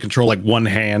able to control like one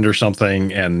hand or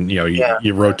something, and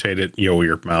you rotate it, with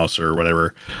your mouse or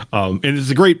whatever. And it's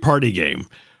a great party game.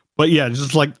 But yeah,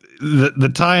 just like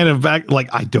the tie-in of back, like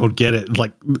I don't get it.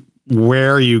 Like,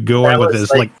 where are you going with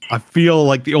this? Like, I feel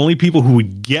like the only people who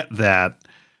would get that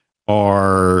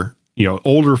are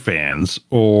older fans,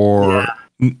 or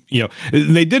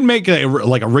they did make a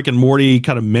Rick and Morty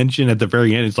kind of mention at the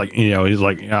very end. It's like he's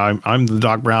like, I'm the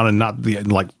Doc Brown and not the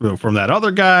from that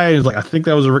other guy. It's like, I think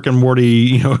that was a Rick and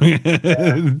Morty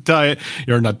tie,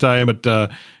 or not tie, but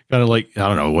kind of like, I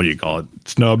don't know, what do you call it,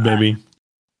 snub maybe.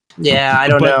 Yeah, I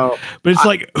don't know. But it's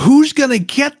like, who's going to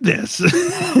get this?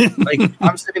 Like,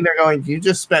 I'm sitting there going, you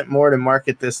just spent more to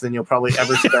market this than you'll probably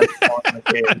ever spend selling the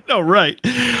game. No, right.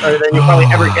 Or than you'll probably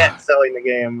ever get selling the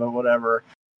game, but whatever.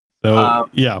 So,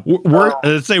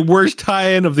 let's say worst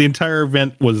tie-in of the entire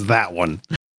event was that one.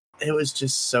 It was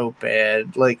just so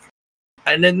bad. Like,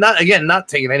 and then not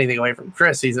taking anything away from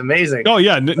Chris. He's amazing. Oh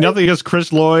yeah, nothing against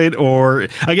Chris Lloyd, or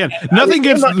again, nothing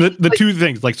against the two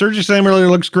things. Like, Surgeon Simulator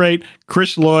looks great.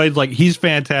 Chris Lloyd, like, he's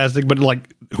fantastic. But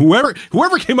like, whoever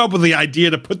came up with the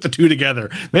idea to put the two together,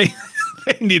 they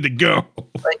need to go.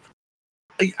 Like,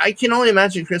 I can only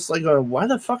imagine Chris like going, "Why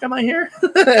the fuck am I here?"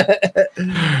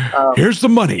 Here's the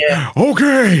money. Yeah.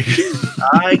 Okay,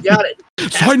 I got it.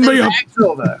 Sign me up.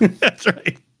 That's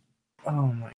right.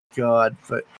 Oh my god,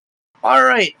 but. All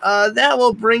right, that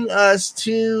will bring us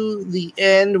to the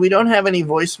end. We don't have any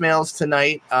voicemails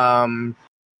tonight, and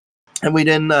we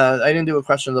didn't. I didn't do a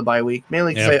question of the bye week,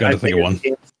 mainly because I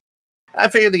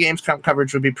figured the game's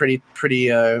coverage would be pretty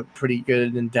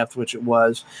good in depth, which it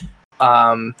was.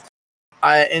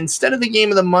 Instead of the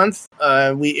game of the month,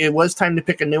 it was time to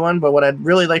pick a new one. But what I'd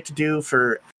really like to do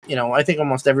for I think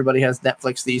almost everybody has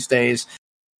Netflix these days.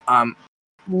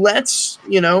 Let's,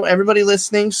 everybody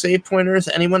listening, save pointers,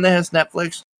 anyone that has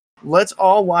Netflix, let's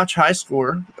all watch High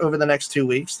Score over the next 2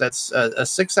 weeks. That's a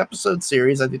 6-episode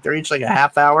series. I think they're each like a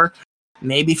half hour,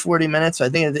 maybe 40 minutes. I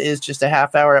think it is just a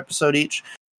half-hour episode each.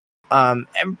 And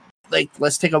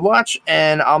let's take a watch,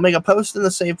 and I'll make a post in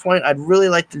the save point. I'd really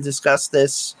like to discuss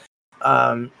this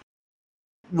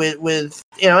with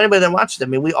anybody that watched it. I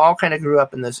mean, we all kind of grew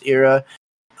up in this era.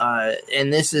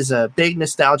 And this is a big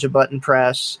nostalgia button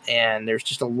press, and there's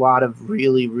just a lot of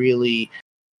really, really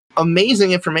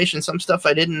amazing information. Some stuff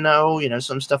I didn't know,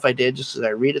 some stuff I did just because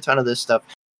I read a ton of this stuff.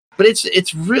 But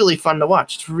it's really fun to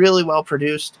watch. It's really well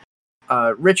produced.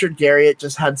 Richard Garriott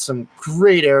just had some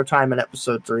great airtime in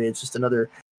episode 3. It's just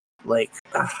another Like,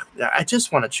 I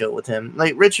just want to chill with him.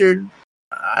 Like, Richard,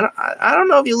 I don't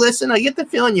know if you listen. I get the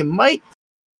feeling you might,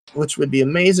 which would be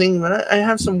amazing. But I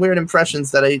have some weird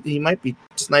impressions that he might be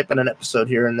sniping an episode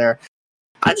here and there.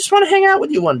 I just want to hang out with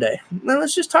you one day.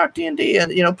 Let's just talk D&D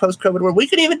and, post-COVID world. We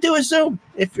could even do a Zoom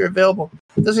if you're available.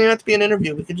 It doesn't even have to be an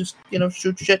interview. We could just,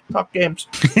 shoot shit, talk games.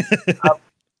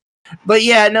 But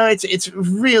yeah, no, it's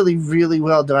really, really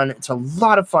well done. It's a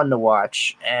lot of fun to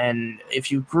watch. And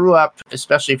if you grew up,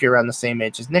 especially if you're around the same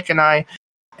age as Nick and I,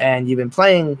 and you've been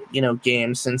playing,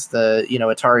 games since the,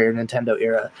 Atari or Nintendo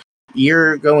era,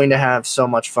 you're going to have so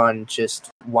much fun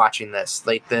just watching this.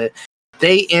 Like,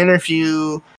 they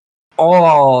interview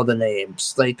all the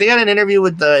names. Like, they got an interview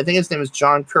with I think his name is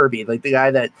John Kirby, like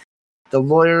the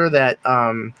lawyer that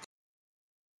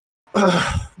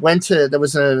there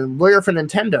was a lawyer for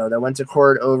Nintendo that went to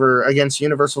court against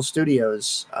Universal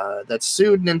Studios that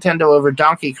sued Nintendo over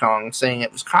Donkey Kong, saying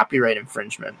it was copyright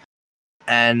infringement.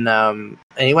 And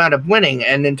he wound up winning,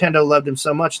 and Nintendo loved him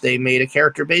so much they made a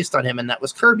character based on him, and that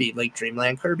was Kirby, like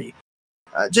Dreamland Kirby.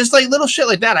 Just like little shit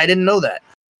like that. I didn't know that.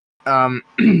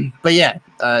 But yeah,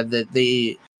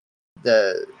 the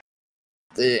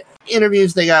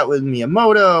interviews they got with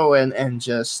Miyamoto and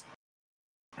just,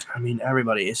 I mean,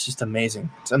 everybody, it's just amazing.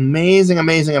 It's amazing,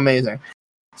 amazing, amazing.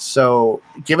 So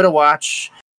give it a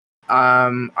watch.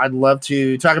 I'd love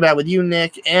to talk about it with you,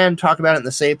 Nick, and talk about it in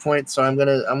the save point. So I'm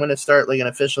gonna start like an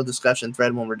official discussion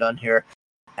thread when we're done here,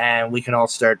 and we can all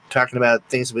start talking about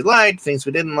things we liked, things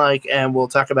we didn't like, and we'll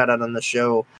talk about it on the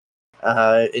show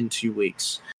in 2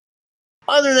 weeks.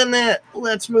 Other than that,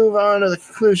 let's move on to the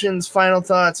conclusions, final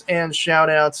thoughts, and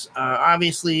shout-outs.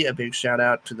 Obviously, a big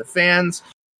shout-out to the fans,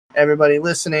 everybody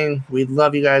listening. We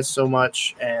love you guys so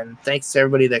much, and thanks to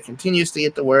everybody that continues to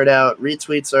get the word out.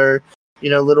 Retweets are,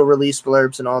 little release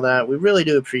blurbs and all that. We really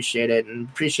do appreciate it, and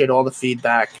appreciate all the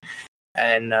feedback.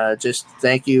 And just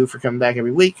thank you for coming back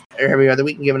every week, or every other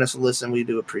week, and giving us a listen. We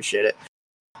do appreciate it.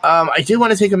 I do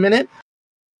want to take a minute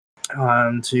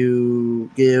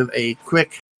to give a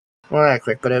quick, well, not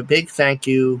quick, but a big thank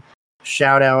you,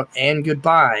 shout out, and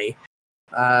goodbye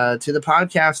to the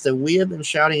podcast that we have been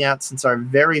shouting out since our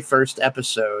very first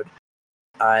episode,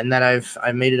 and that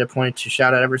I've made it a point to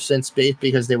shout out ever since,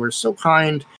 because they were so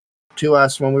kind to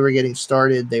us when we were getting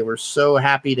started. They were so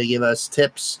happy to give us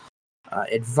tips,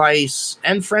 advice,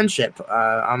 and friendship.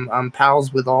 I'm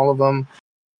pals with all of them.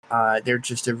 They're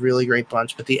just a really great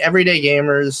bunch. But the Everyday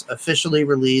Gamers officially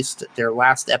released their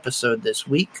last episode this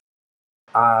week.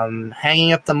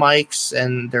 Hanging up the mics,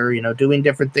 and they're doing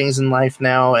different things in life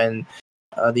now, and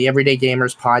the Everyday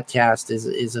Gamers podcast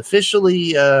is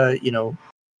officially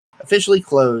officially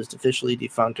closed, officially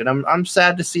defunct, and I'm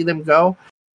sad to see them go,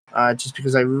 just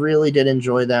because I really did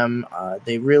enjoy them.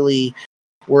 They really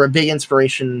were a big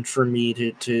inspiration for me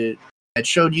to it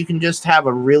showed you can just have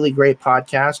a really great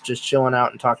podcast, just chilling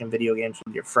out and talking video games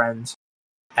with your friends,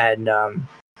 and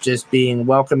just being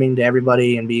welcoming to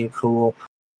everybody and being cool.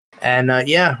 And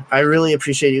yeah, I really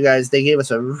appreciate you guys. They gave us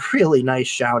a really nice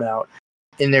shout out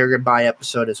in their goodbye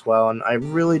episode as well, and I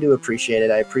really do appreciate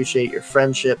it. I appreciate your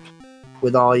friendship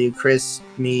with all you, Chris,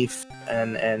 Meef,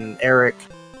 and Eric,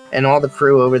 and all the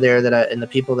crew over there and the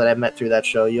people that I've met through that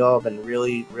show. You all have been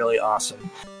really, really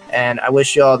awesome, and I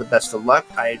wish you all the best of luck.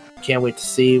 I can't wait to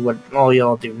see what all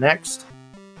y'all do next.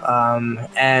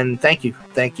 And thank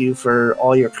you for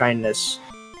all your kindness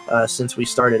since we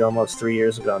started almost 3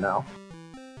 years ago now.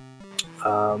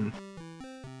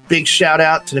 Big shout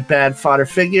out to the Bad Fodder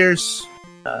Figures.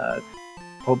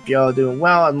 Hope y'all are doing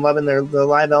well. I'm loving the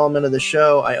live element of the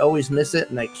show. I always miss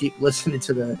it, and I keep listening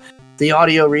to the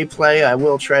audio replay. I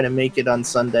will try to make it on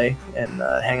Sunday and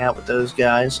hang out with those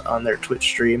guys on their Twitch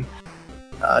stream.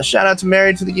 Shout out to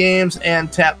Married to the Games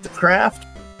and Tap the Craft.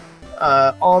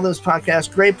 All those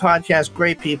podcasts,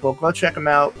 great people. Go check them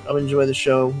out. I'll enjoy the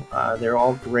show. They're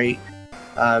all great.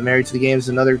 Married to the Games is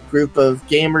another group of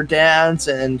gamer dads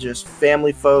and just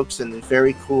family folks, and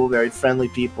very cool, very friendly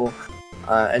people,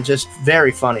 and just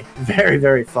very funny, very,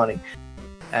 very funny,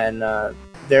 and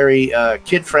very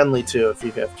kid-friendly too. If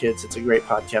you have kids, it's a great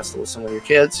podcast to listen with your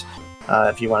kids.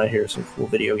 If you want to hear some cool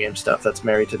video game stuff, that's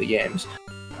Married to the Games.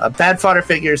 Bad Fodder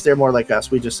Figures, they're more like us.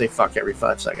 We just say fuck every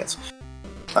 5 seconds.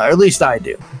 Or at least I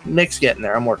do. Nick's getting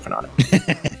there. I'm working on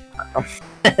it.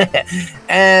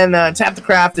 And Tap the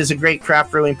Craft is a great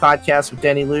craft brewing podcast with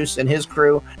Denny Luce and his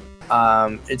crew.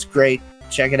 It's great.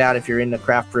 Check it out if you're into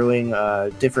craft brewing,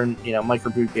 different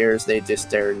microbrew beers.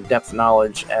 They're in depth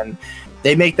knowledge, and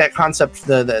they make that concept,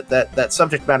 that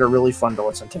subject matter, really fun to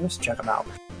listen to. So check them out.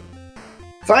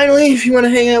 Finally, if you want to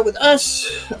hang out with us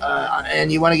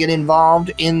and you want to get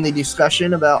involved in the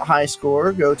discussion about High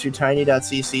Score, go to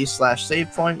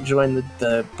tiny.cc/savepoint, join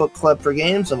the book club for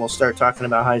games, and we'll start talking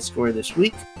about High Score this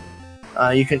week.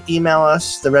 You can email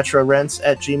us,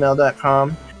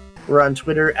 theretrorents@gmail.com. We're on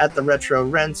Twitter at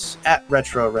theretrorents, at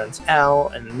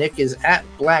retrorentsal, and Nick is at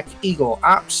Black Eagle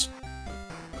Ops.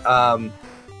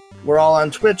 We're all on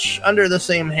Twitch under the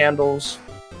same handles.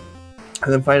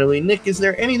 And then finally, Nick, is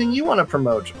there anything you want to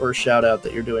promote or shout out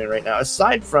that you're doing right now,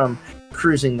 aside from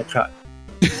Cruising the Cut?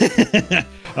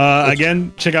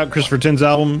 Again, check out Christopher Tin's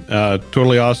album.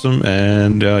 Totally awesome.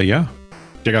 And yeah,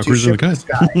 check out Cruising the Cut.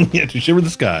 Yeah, to shiver the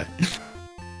sky.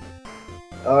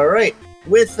 All right.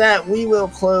 With that, we will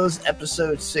close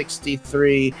episode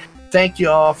 63. Thank you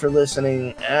all for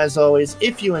listening. As always,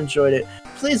 if you enjoyed it,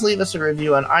 please leave us a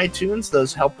review on iTunes.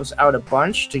 Those help us out a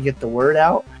bunch to get the word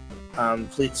out.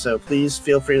 Please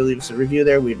feel free to leave us a review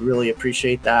there. We'd really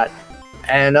appreciate that.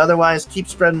 And otherwise, keep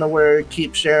spreading the word,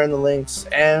 keep sharing the links,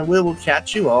 and we will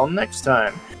catch you all next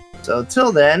time. So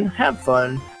till then, have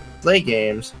fun, play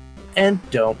games, and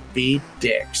don't be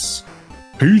dicks.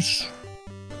 Peace.